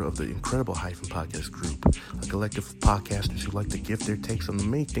member of the incredible Hyphen Podcast group, a collective of podcasters who like to give their takes on the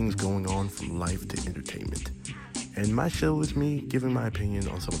main things going on from life to entertainment. And my show is me giving my opinion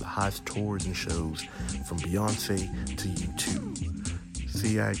on some of the hottest tours and shows from Beyonce to U2.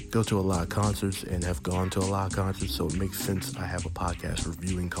 See, I go to a lot of concerts and have gone to a lot of concerts, so it makes sense I have a podcast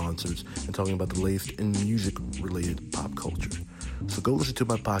reviewing concerts and talking about the latest in music-related pop culture. So go listen to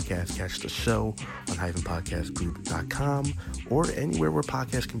my podcast, Catch the Show, on hyphenpodcastgroup.com or anywhere where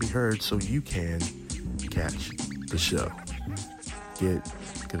podcasts can be heard so you can catch the show. Because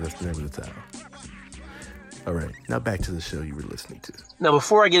that's the name of the title. All right, now back to the show you were listening to. Now,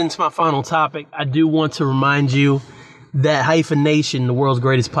 before I get into my final topic, I do want to remind you that Hyphen Nation, the world's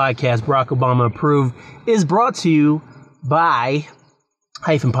greatest podcast, Barack Obama approved, is brought to you by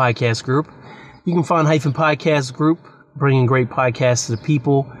Hyphen Podcast Group. You can find Hyphen Podcast Group bringing great podcasts to the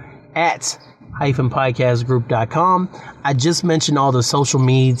people at hyphenpodcastgroup.com. I just mentioned all the social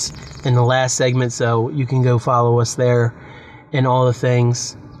medias in the last segment, so you can go follow us there and all the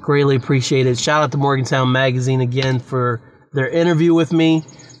things. Greatly appreciated. Shout out to Morgantown Magazine again for their interview with me.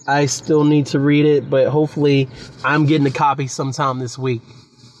 I still need to read it, but hopefully I'm getting a copy sometime this week.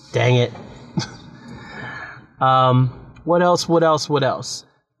 Dang it. What else?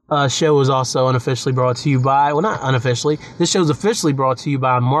 show is also unofficially brought to you by, well, not unofficially, this show is officially brought to you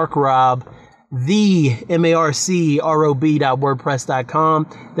by Mark Rob, the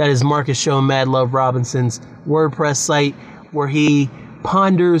marcrob.wordpress.com. That is Marcus Show and Mad Love Robinson's WordPress site, where he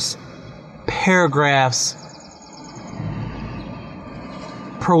ponders paragraphs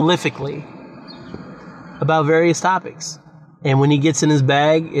prolifically about various topics. And when he gets in his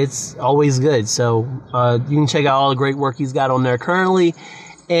bag, it's always good. So you can check out all the great work he's got on there currently,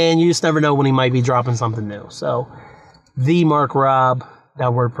 and you just never know when he might be dropping something new. So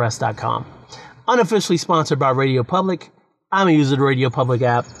themarkrob.wordpress.com. Unofficially sponsored by Radio Public. I'm a user of the Radio Public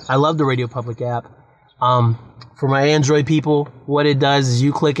app. I love the Radio Public app. For my Android people, what it does is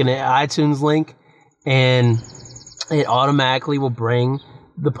you click an iTunes link and it automatically will bring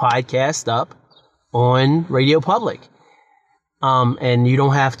the podcast up on Radio Public. And you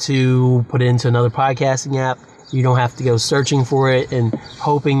don't have to put it into another podcasting app. You don't have to go searching for it and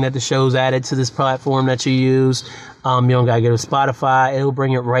hoping that the show's added to this platform that you use. You don't got to go to Spotify. It'll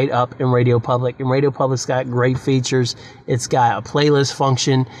bring it right up in Radio Public. And Radio Public's got great features. It's got a playlist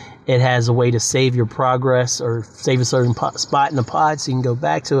function. It has a way to save your progress or save a certain spot in the pod so you can go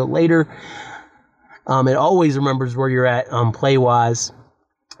back to it later. It always remembers where you're at play-wise.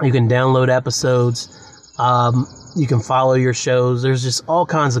 You can download episodes. You can follow your shows. There's just all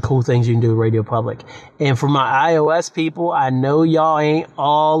kinds of cool things you can do with Radio Public. And for my iOS people, I know y'all ain't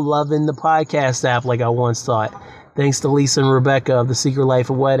all loving the podcast app like I once thought. Thanks to Lisa and Rebecca of The Secret Life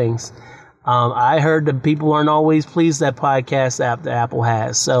of Weddings. I heard that people aren't always pleased with that podcast app that Apple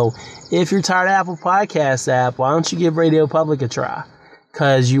has. So if you're tired of Apple Podcast app, why don't you give Radio Public a try?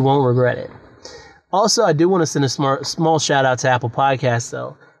 Because you won't regret it. Also, I do want to send a small shout out to Apple Podcasts,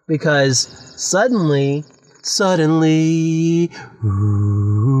 though, because suddenly,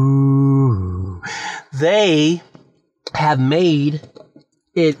 they have made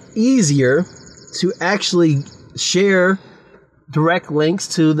it easier to actually share direct links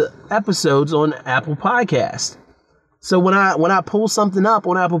to the episodes on Apple Podcasts. So when I pull something up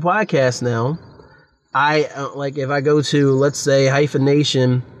on Apple Podcasts now, if I go to, let's say,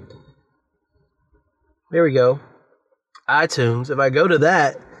 Hyphenation, there we go, iTunes. If I go to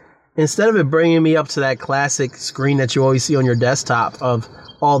that, instead of it bringing me up to that classic screen that you always see on your desktop of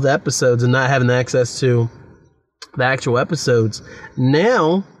all the episodes and not having access to the actual episodes,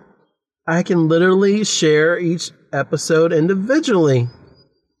 now I can literally share each episode individually.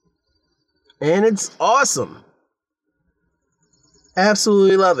 And it's awesome.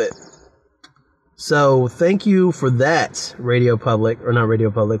 Absolutely love it. So thank you for that, Radio Public, or not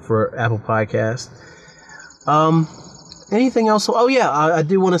Radio Public, for Apple Podcast. Anything else? Oh yeah, I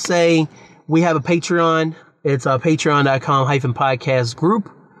do want to say we have a Patreon. It's patreon.com/podcast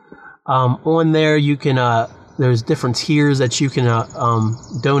group. On there you can there's different tiers that you can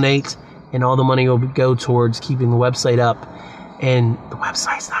donate, and all the money will go towards keeping the website up. And the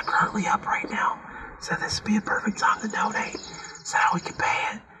website's not currently up right now, so this would be a perfect time to donate so that we can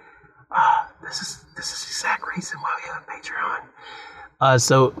pay it. This is the exact reason why we have a Patreon.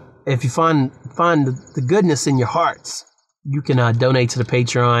 So if you find the goodness in your hearts, you can donate to the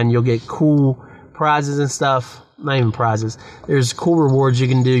Patreon. You'll get cool prizes and stuff. Not even prizes. There's cool rewards you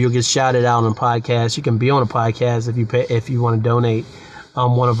can do. You'll get shouted out on a podcast. You can be on a podcast if you want to donate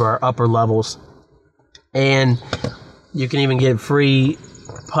one of our upper levels. And you can even get free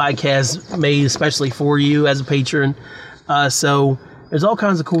podcasts made especially for you as a patron. So there's all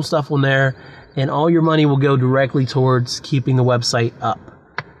kinds of cool stuff on there. And all your money will go directly towards keeping the website up.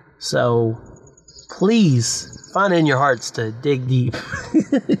 So please find it in your hearts to dig deep.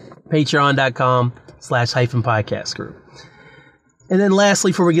 Patreon.com/podcast group. And then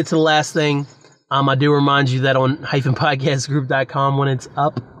lastly, before we get to the last thing, I do remind you that on -podcastgroup.com, when it's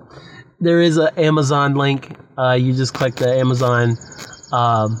up, there is an Amazon link. You just click the Amazon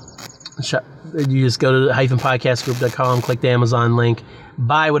you just go to -podcastgroup.com, click the Amazon link,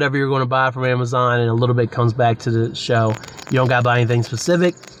 buy whatever you're going to buy from Amazon, and a little bit comes back to the show. You don't got to buy anything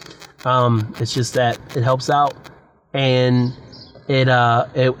specific. It's just that it helps out, and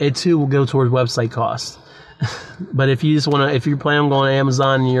it too will go towards website costs. But if you plan on going to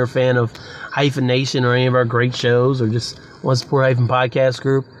Amazon and you're a fan of Hyphenation or any of our great shows, or just want to support Podcast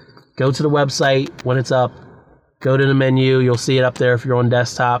Group, go to the website when it's up. Go to the menu. You'll see it up there if you're on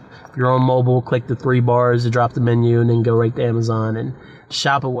desktop. If you're on mobile, click the 3 bars to drop the menu, and then go right to Amazon and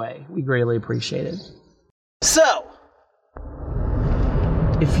shop away. We greatly appreciate it. So,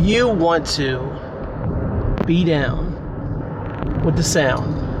 if you want to be down with the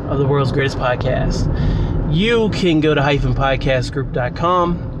sound of the world's greatest podcast, you can go to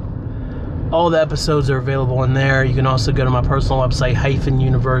 -podcastgroup.com. All the episodes are available in there. You can also go to my personal website,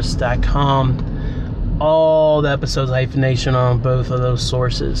 hyphenuniverse.com. All the episodes of Hyphen Nation are on both of those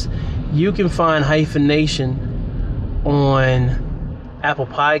sources. You can find Hyphen Nation on Apple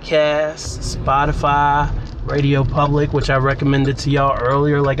Podcasts, Spotify, Radio Public, which I recommended to y'all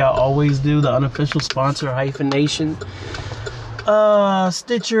earlier, like I always do, the unofficial sponsor of Hyphen Nation.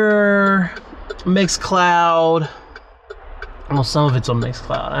 Stitcher, Mixcloud. Well, some of it's on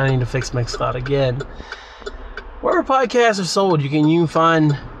Mixcloud. I need to fix Mixcloud again. Wherever podcasts are sold, you can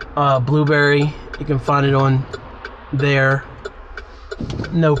find Blueberry. You can find it on there.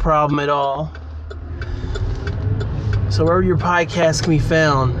 No problem at all. So wherever your podcast can be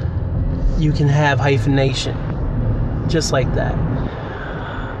found, you can have Hyphen Nation. Just like that.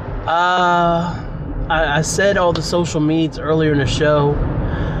 I said all the social medias earlier in the show.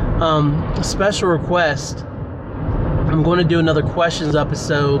 Special request. I'm going to do another questions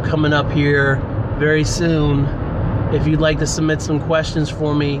episode coming up here very soon. If you'd like to submit some questions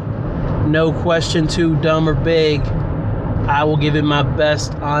for me, no question too dumb or big. I will give it my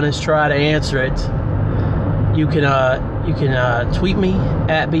best honest try to answer it. You can tweet me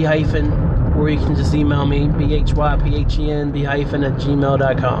at b-hyphen, or you can just email me bhyphen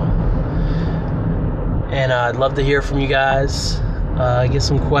b-hyphen@gmail.com. And I'd love to hear from you guys. Get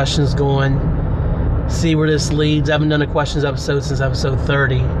some questions going. See where this leads. I haven't done a questions episode since episode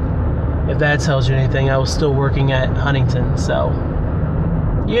 30. If that tells you anything, I was still working at Huntington, so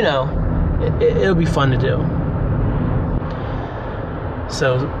it'll be fun to do.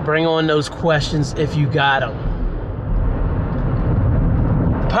 So bring on those questions if you got them.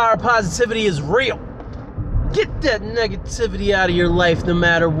 The power of positivity is real. Get that negativity out of your life, no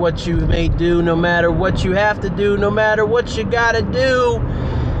matter what you may do, no matter what you have to do, no matter what you gotta do.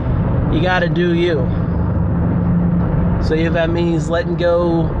 You gotta do you. So if that means letting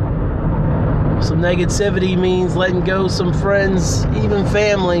go some negativity, means letting go some friends, even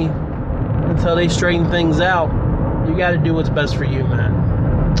family, until they straighten things out, you gotta do what's best for you, man.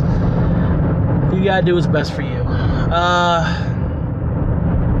 You gotta do what's best for you.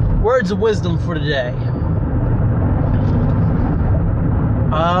 Words of wisdom for today.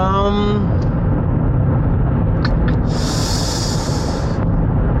 I'm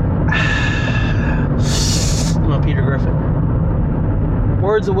Peter Griffin.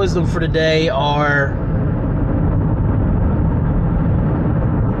 Words of wisdom for today are: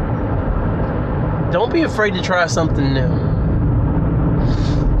 don't be afraid to try something new.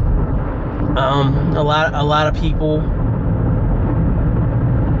 A lot of people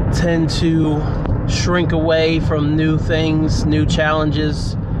tend to shrink away from new things, new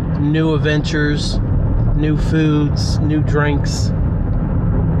challenges, new adventures, new foods, new drinks,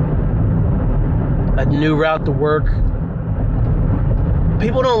 a new route to work.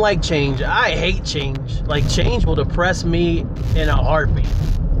 People don't like change. I hate change. Like, change will depress me in a heartbeat.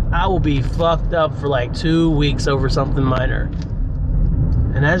 I will be fucked up for like 2 weeks over something minor.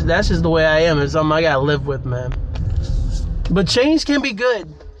 And that's just the way I am. It's something I gotta live with, man. But change can be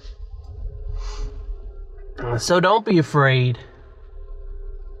good. So don't be afraid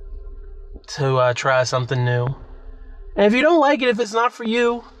to try something new. And if you don't like it, if it's not for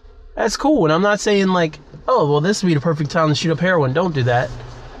you, that's cool. And I'm not saying like, oh, well, this would be the perfect time to shoot up heroin. Don't do that.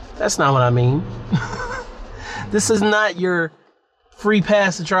 That's not what I mean. This is not your free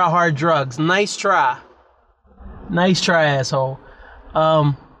pass to try hard drugs. Nice try. Nice try, asshole.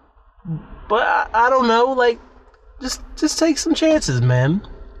 But I don't know, like, just take some chances, man.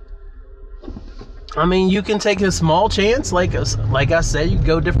 I mean, you can take a small chance, like I said, you can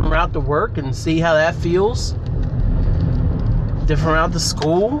go different route to work and see how that feels. Different route to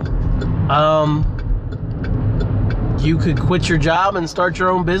school. You could quit your job and start your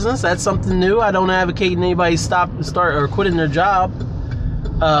own business. That's something new. I don't advocate anybody start or quitting their job.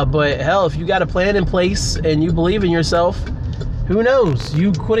 But hell, if you got a plan in place and you believe in yourself, who knows?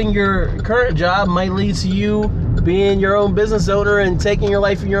 You quitting your current job might lead to you being your own business owner and taking your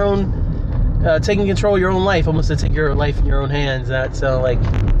life in your own, taking control of your own life. Almost to take your life in your own hands. That sounds like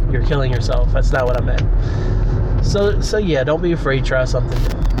you're killing yourself. That's not what I meant. So yeah, don't be afraid. Try something new.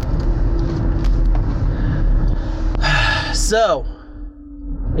 So,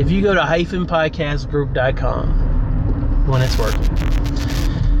 if you go to hyphenpodcastgroup.com when it's working,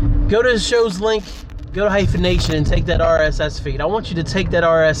 go to the show's link, go to Hyphen Nation and take that RSS feed. I want you to take that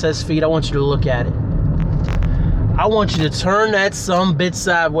RSS feed. I want you to look at it. I want you to turn that some bit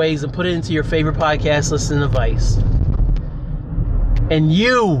sideways and put it into your favorite podcast listening device. And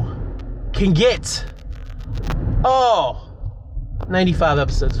you can get 95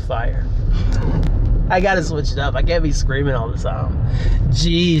 episodes of fire. I gotta switch it up. I can't be screaming all the time.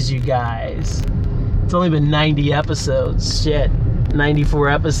 Jeez, you guys. It's only been 90 episodes. Shit. 94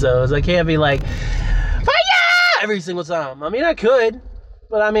 episodes. I can't be like, fire! Every single time. I mean, I could.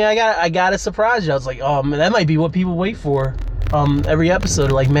 But I mean, I gotta surprise you. I was like, oh man, that might be what people wait for. Every episode,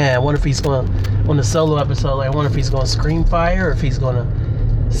 they're like, man, I wonder if he's gonna, on the solo episode, like, I wonder if he's gonna scream fire, or if he's gonna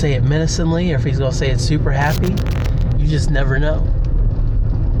say it menacingly, or if he's gonna say it super happy. You just never know.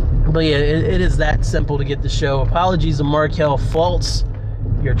 But yeah, it is that simple to get the show. Apologies to Markel Fultz.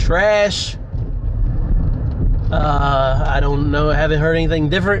 You're trash. I don't know. I haven't heard anything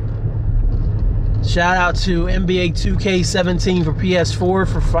different. Shout out to NBA 2K17 for PS4 for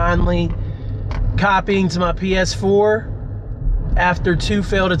finally copying to my PS4 after 2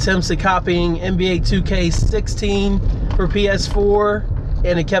 failed attempts at copying NBA 2K16 for PS4,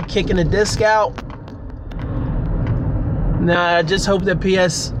 and it kept kicking the disc out. Now I just hope that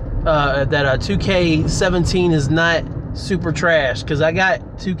 2K17 is not super trash, because I got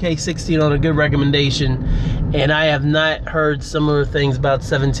 2K16 on a good recommendation, and I have not heard similar things about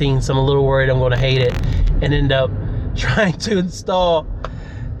 17, so I'm a little worried I'm going to hate it and end up trying to install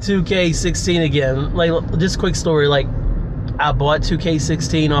 2K16 again. Like, just a quick story, like, I bought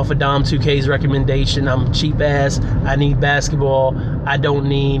 2K16 off of Dom 2K's recommendation. I'm cheap ass. I need basketball. I don't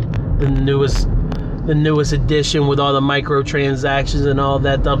need the newest edition with all the microtransactions and all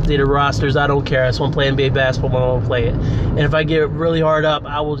that, the updated rosters. I don't care. I just want to play NBA basketball when I want to play it. And if I get really hard up,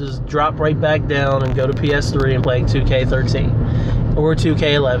 I will just drop right back down and go to PS3 and play 2K13 or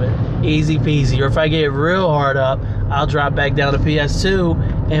 2K11. Easy peasy. Or if I get real hard up, I'll drop back down to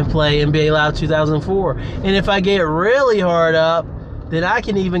PS2 and play NBA Live 2004. And if I get really hard up, then I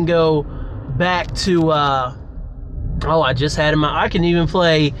can even go back to I can even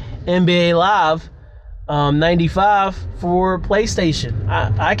play NBA Live 95 for PlayStation.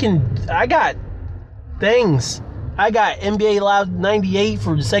 I got things. I got NBA Live 98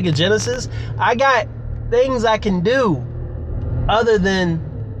 for Sega Genesis. I got things I can do other than,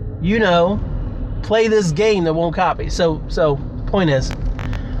 play this game that won't copy. So point is,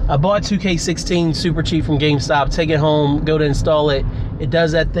 I bought 2K16 super cheap from GameStop, take it home, go to install it. It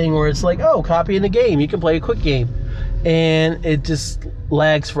does that thing where it's like, oh, copy in the game. You can play a quick game. And it just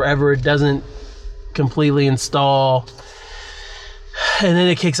lags forever. It doesn't completely install. And then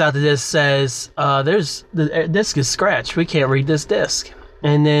it kicks out the disc, says, the disc is scratched. We can't read this disc.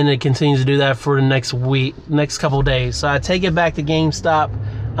 And then it continues to do that for the next couple of days. So I take it back to GameStop.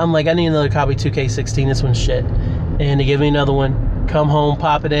 I'm like, I need another copy of 2K16. This one's shit. And they give me another one. Come home,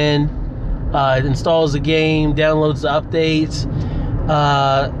 pop it in. It installs the game, downloads the updates,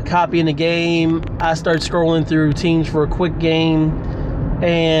 copying the game. I start scrolling through teams for a quick game,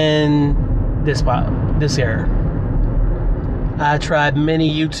 and this error. I tried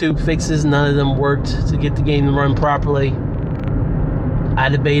many YouTube fixes. None of them worked to get the game to run properly. I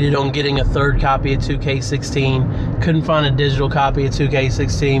debated on getting a third copy of 2K16. Couldn't find a digital copy of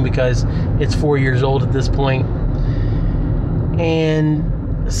 2K16 because it's 4 years old at this point. And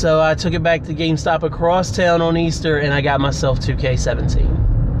so I took it back to GameStop across town on Easter, and I got myself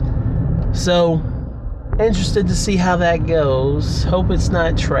 2K17. So, interested to see how that goes. Hope it's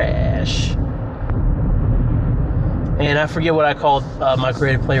not trash. And I forget what I called my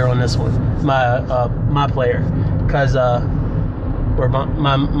creative player on this one. My player. Because, or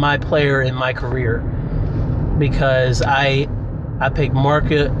my player in my career. Because I picked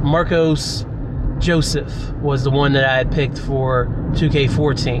Marcos Joseph was the one that I had picked for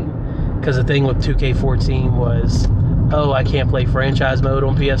 2K14, because the thing with 2K14 was, I can't play franchise mode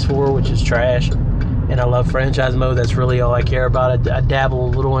on PS4, which is trash, and I love franchise mode. That's really all I care about. I dabble a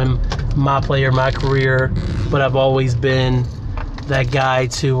little in my player, my career, but I've always been that guy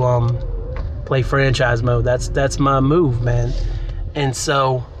to play franchise mode. That's my move, man. And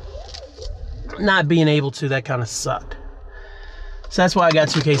so not being able to, that kind of sucked. So that's why I got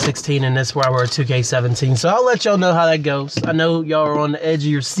 2K16, and that's why we're at 2K17. So I'll let y'all know how that goes. I know y'all are on the edge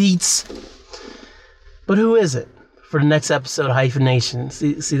of your seats. But who is it for the next episode of Hyphenation?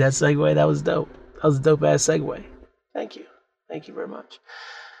 See that segue? That was dope. That was a dope-ass segue. Thank you. Thank you very much.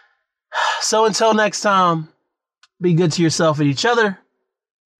 So until next time, be good to yourself and each other.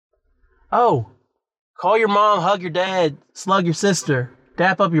 Oh, call your mom, hug your dad, slug your sister,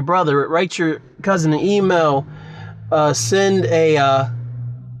 dap up your brother, write your cousin an email, send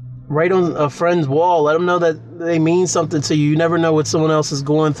write on a friend's wall. Let them know that they mean something to you. You never know what someone else is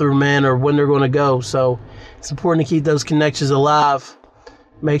going through, man, or when they're going to go. So it's important to keep those connections alive.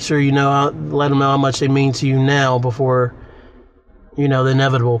 Make sure let them know how much they mean to you now before, the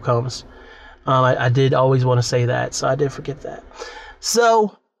inevitable comes. I did always want to say that, so I did forget that.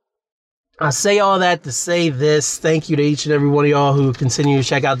 So I say all that to say this. Thank you to each and every one of y'all who continue to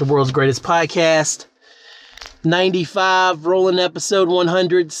check out the world's greatest podcast. 95, rolling episode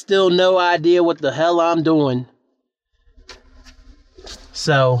 100. Still no idea what the hell I'm doing.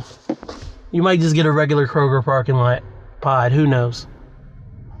 So, you might just get a regular Kroger parking lot pod. Who knows?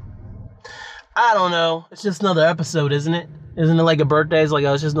 I don't know. It's just another episode, isn't it? Isn't it like a birthday? It's like,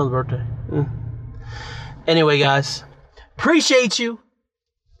 oh, it's just another birthday. Anyway, guys. Appreciate you.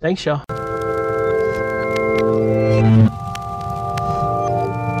 Thanks, y'all.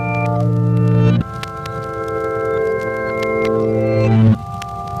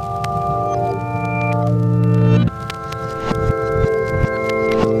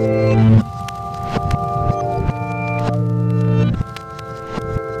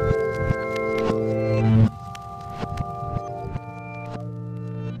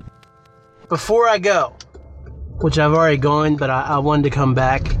 Before I go, which I've already gone, but I wanted to come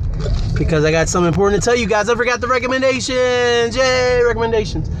back because I got something important to tell you guys. I forgot the recommendations. Yay,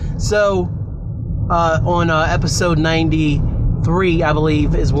 recommendations. So, on episode 93, I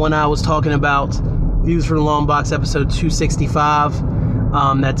believe, is when I was talking about Views from the Long Box, episode 265.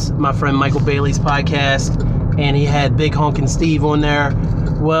 That's my friend Michael Bailey's podcast, and he had Big Honkin' Steve on there.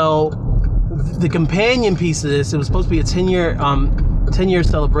 Well, the companion piece of this, it was supposed to be a 10-year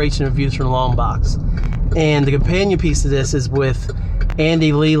celebration of Views from the Long Box. And the companion piece of this is with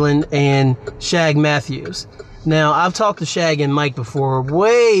Andy Leland and Shag Matthews. Now, I've talked to Shag and Mike before,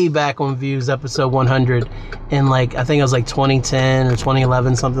 way back on Views, episode 100, in I think it was 2010 or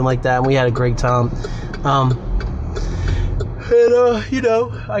 2011, something like that, and we had a great time. I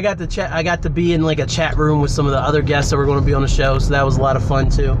got to chat. I got to be in a chat room with some of the other guests that were going to be on the show, so that was a lot of fun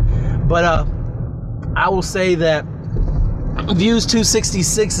too. But I will say that Views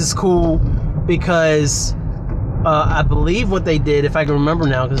 266 is cool because I believe what they did, if I can remember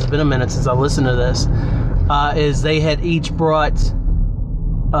now, because it's been a minute since I listened to this, is they had each brought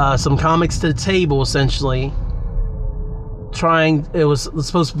some comics to the table, essentially. It was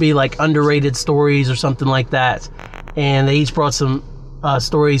supposed to be underrated stories or something like that, and they each brought some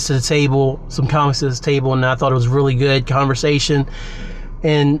stories to the table, some comics to the table, and I thought it was really good conversation,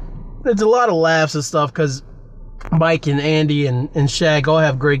 and it's a lot of laughs and stuff because Mike and Andy and Shag all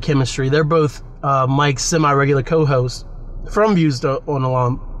have great chemistry. They're both Mike's semi-regular co-hosts from Views from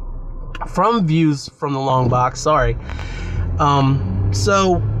the Long Box. Sorry.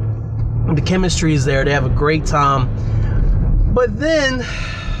 So the chemistry is there. They have a great time. But then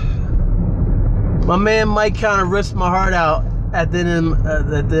my man Mike kind of ripped my heart out at the end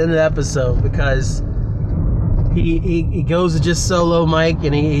of the episode because he goes to just solo Mike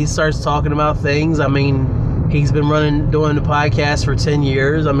and he starts talking about things. I mean, he's been doing the podcast for 10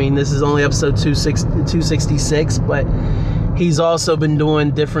 years. I mean, this is only episode 266, but he's also been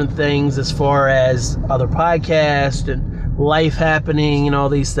doing different things as far as other podcasts and life happening and all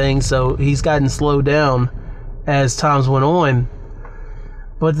these things. So he's gotten slowed down as times went on.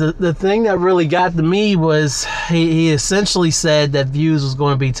 But the thing that really got to me was he essentially said that Views was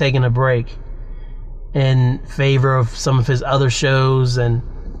going to be taking a break in favor of some of his other shows, and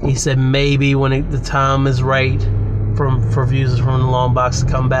he said maybe when the time is right for Views from the Long Box to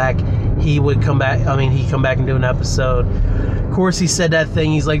come back, he would come back. I mean, he'd come back and do an episode. Of course, he said that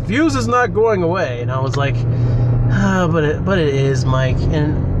thing. He's like, Views is not going away. And I was like, but it is, Mike.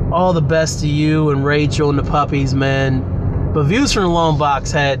 And all the best to you and Rachel and the puppies, man. But Views from the Long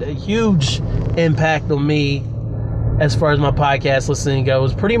Box had a huge impact on me as far as my podcast listening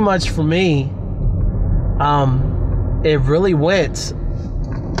goes. Pretty much for me, it really went.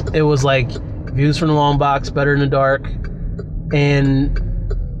 It was Views from the Long Box, Better in the Dark, and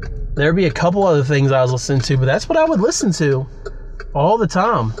there'd be a couple other things I was listening to, but that's what I would listen to all the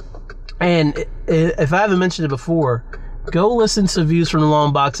time. And if I haven't mentioned it before, go listen to Views from the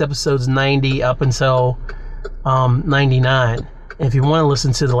Long Box episodes 90 up until 99. And if you want to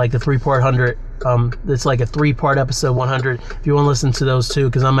listen to the 3-part 100, it's a 3-part episode 100. If you want to listen to those too,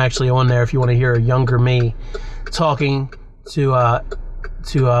 because I'm actually on there. If you want to hear a younger me talking to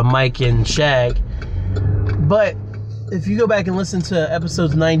Mike and Shag. But if you go back and listen to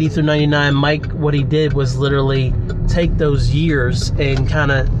episodes 90 through 99, Mike, what he did was literally take those years and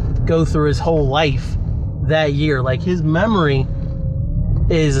kind of go through his whole life that year. His memory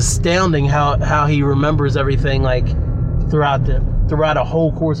is astounding how he remembers everything throughout a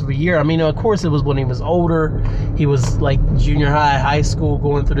whole course of a year. I mean, of course, it was when he was older. He was junior high school,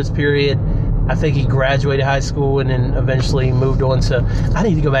 going through this period. I think he graduated high school and then eventually moved on to... I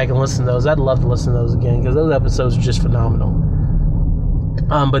need to go back and listen to those. I'd love to listen to those again because those episodes are just phenomenal.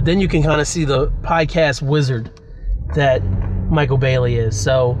 But then you can kind of see the podcast wizard that Michael Bailey is.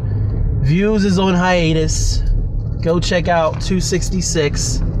 So Views is on hiatus. Go check out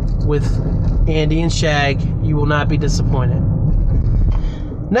 266 with Andy and Shag. You will not be disappointed.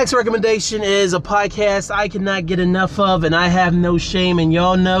 Next recommendation is a podcast I cannot get enough of, and I have no shame, and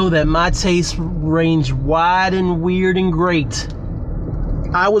y'all know that my tastes range wide and weird and great.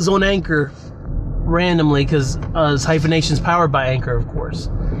 I was on Anchor randomly because Hyphenation's powered by Anchor, of course.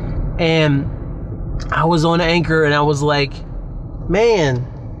 And I was on Anchor and I was like, man,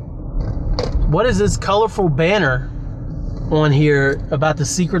 what is this colorful banner on here about the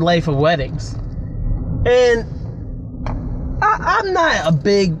secret life of weddings? And I'm not a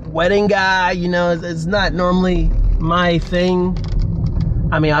big wedding guy, you know, it's not normally my thing.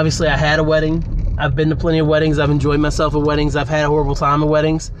 I mean, obviously I had a wedding. I've been to plenty of weddings. I've enjoyed myself at weddings. I've had a horrible time at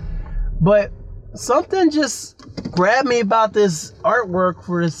weddings. But something just grabbed me about this artwork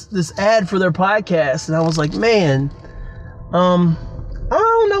for this ad for their podcast. And I was like, man, I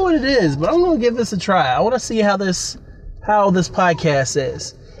don't know what it is, but I'm going to give this a try. I want to see how this podcast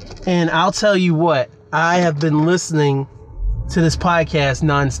is. And I'll tell you what, I have been listening to this podcast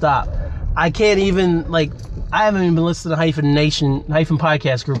nonstop. I haven't even been listening to Hyphen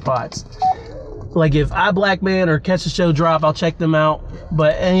Podcast Group pods. Like if iBlackMan or Catch the Show drop, I'll check them out.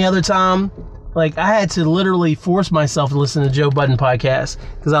 But any other time, like I had to literally force myself to listen to Joe Budden podcast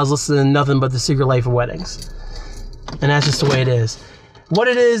because I was listening to nothing but The Secret Life of Weddings. And that's just the way it is. What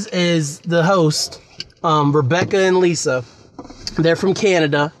it is the host, Rebecca and Lisa. They're from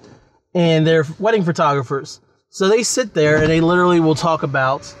Canada and they're wedding photographers. So they sit there and they literally will talk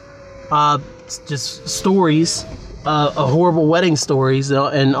about just stories, horrible wedding stories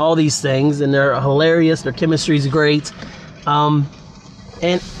and all these things. And they're hilarious. Their chemistry's great. And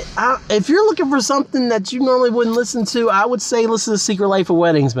if you're looking for something that you normally wouldn't listen to, I would say listen to Secret Life of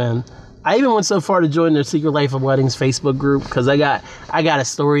Weddings, man. I even went so far to join their Secret Life of Weddings Facebook group because I got a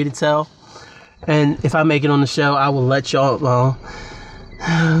story to tell. And if I make it on the show, I will let y'all know.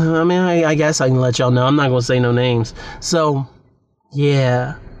 I mean, I guess I can let y'all know. I'm not going to say no names. So,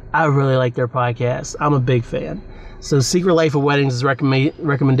 yeah, I really like their podcast. I'm a big fan. So, Secret Life of Weddings is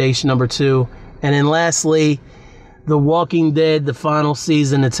recommendation number 2. And then lastly, The Walking Dead, the final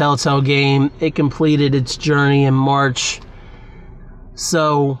season, the Telltale game. It completed its journey in March.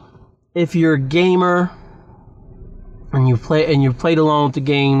 So, if you're a gamer and you played along with the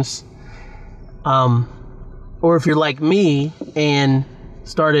games, or if you're like me and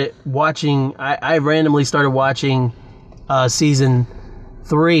started watching, I randomly started watching season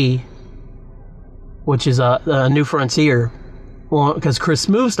 3, which is a New Frontier, because Chris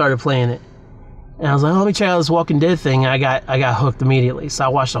Smoove started playing it, and I was like, oh, let me check out this Walking Dead thing. And I got hooked immediately, so I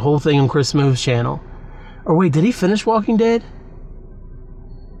watched the whole thing on Chris Smoove's channel. Or wait, did he finish Walking Dead?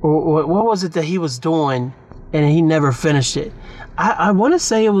 Or what was it that he was doing and he never finished it? I want to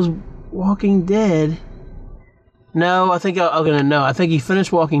say it was Walking Dead. No, I think he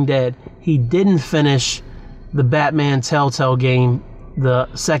finished Walking Dead. He didn't finish the Batman Telltale game,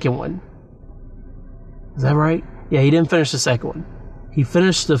 the second one. Is that right? Yeah, he didn't finish the second one. He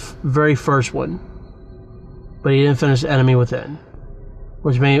finished the very first one, but he didn't finish Enemy Within,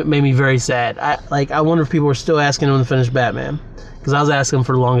 which made me very sad. I wonder if people are still asking him to finish Batman, because I was asking him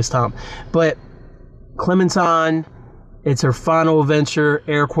for the longest time. But Clementine, it's her final adventure,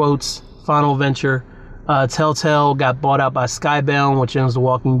 air quotes, final adventure. Telltale got bought out by Skybound, which owns The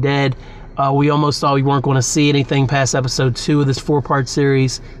Walking Dead. We almost thought we weren't going to see anything past episode 2 of this 4-part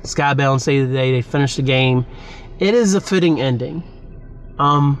series. Skybound saved the day. They finished the game. It is a fitting ending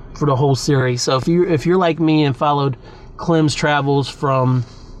for the whole series. So if you're like me and followed Clem's travels from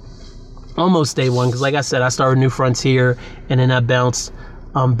almost day one, because like I said, I started New Frontier and then I bounced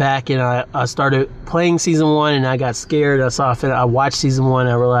back and I started playing season 1 and I got scared. I watched season 1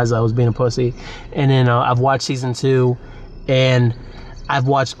 and I realized I was being a pussy. And then I've watched season 2 and I've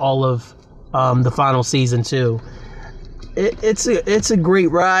watched all of the final season too. It's a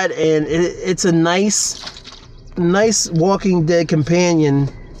great ride, and it's a nice Walking Dead companion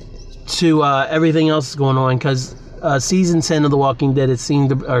to everything else that's going on, because season 10 of The Walking Dead,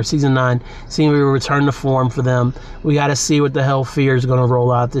 season 9 seemed to be a return to form for them. We got to see what the hell Fear is going to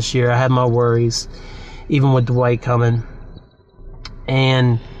roll out this year. I have my worries, even with Dwight coming,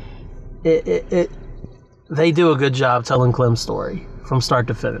 and they do a good job telling Clem's story from start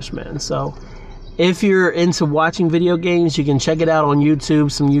to finish, man. So if you're into watching video games, you can check it out on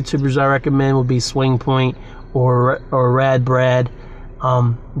YouTube. Some YouTubers I recommend would be Swing Point or Rad Brad.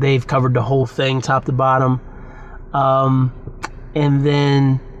 They've covered the whole thing top to bottom. And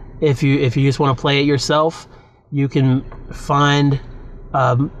then if you just want to play it yourself, you can find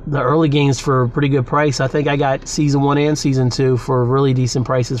the early games for a pretty good price. I think I got Season 1 and Season 2 for really decent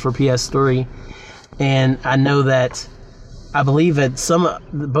prices for PS3. And I know that, I believe that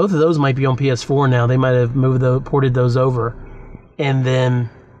both of those might be on PS4 now. They might have ported those over. And then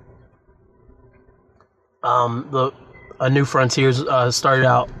A New Frontiers started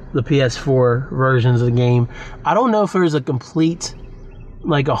out the PS4 versions of the game. I don't know if there's a complete,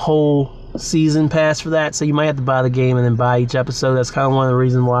 like a whole season pass for that, so you might have to buy the game and then buy each episode. That's kind of one of the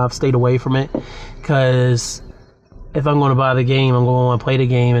reasons why I've stayed away from it, because if I'm going to buy the game, I'm going to want to play the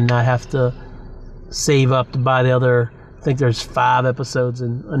game and not have to save up to buy the other. I think there's 5 episodes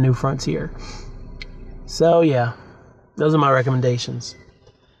in A New Frontier. So yeah, those are my recommendations.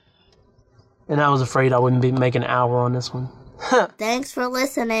 And I was afraid I wouldn't be making an hour on this one. Thanks for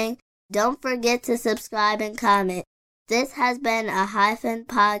listening. Don't forget to subscribe and comment. This has been a Hyphen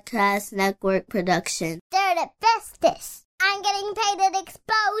Podcast Network production. They're the bestest. I'm getting paid at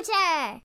exposure.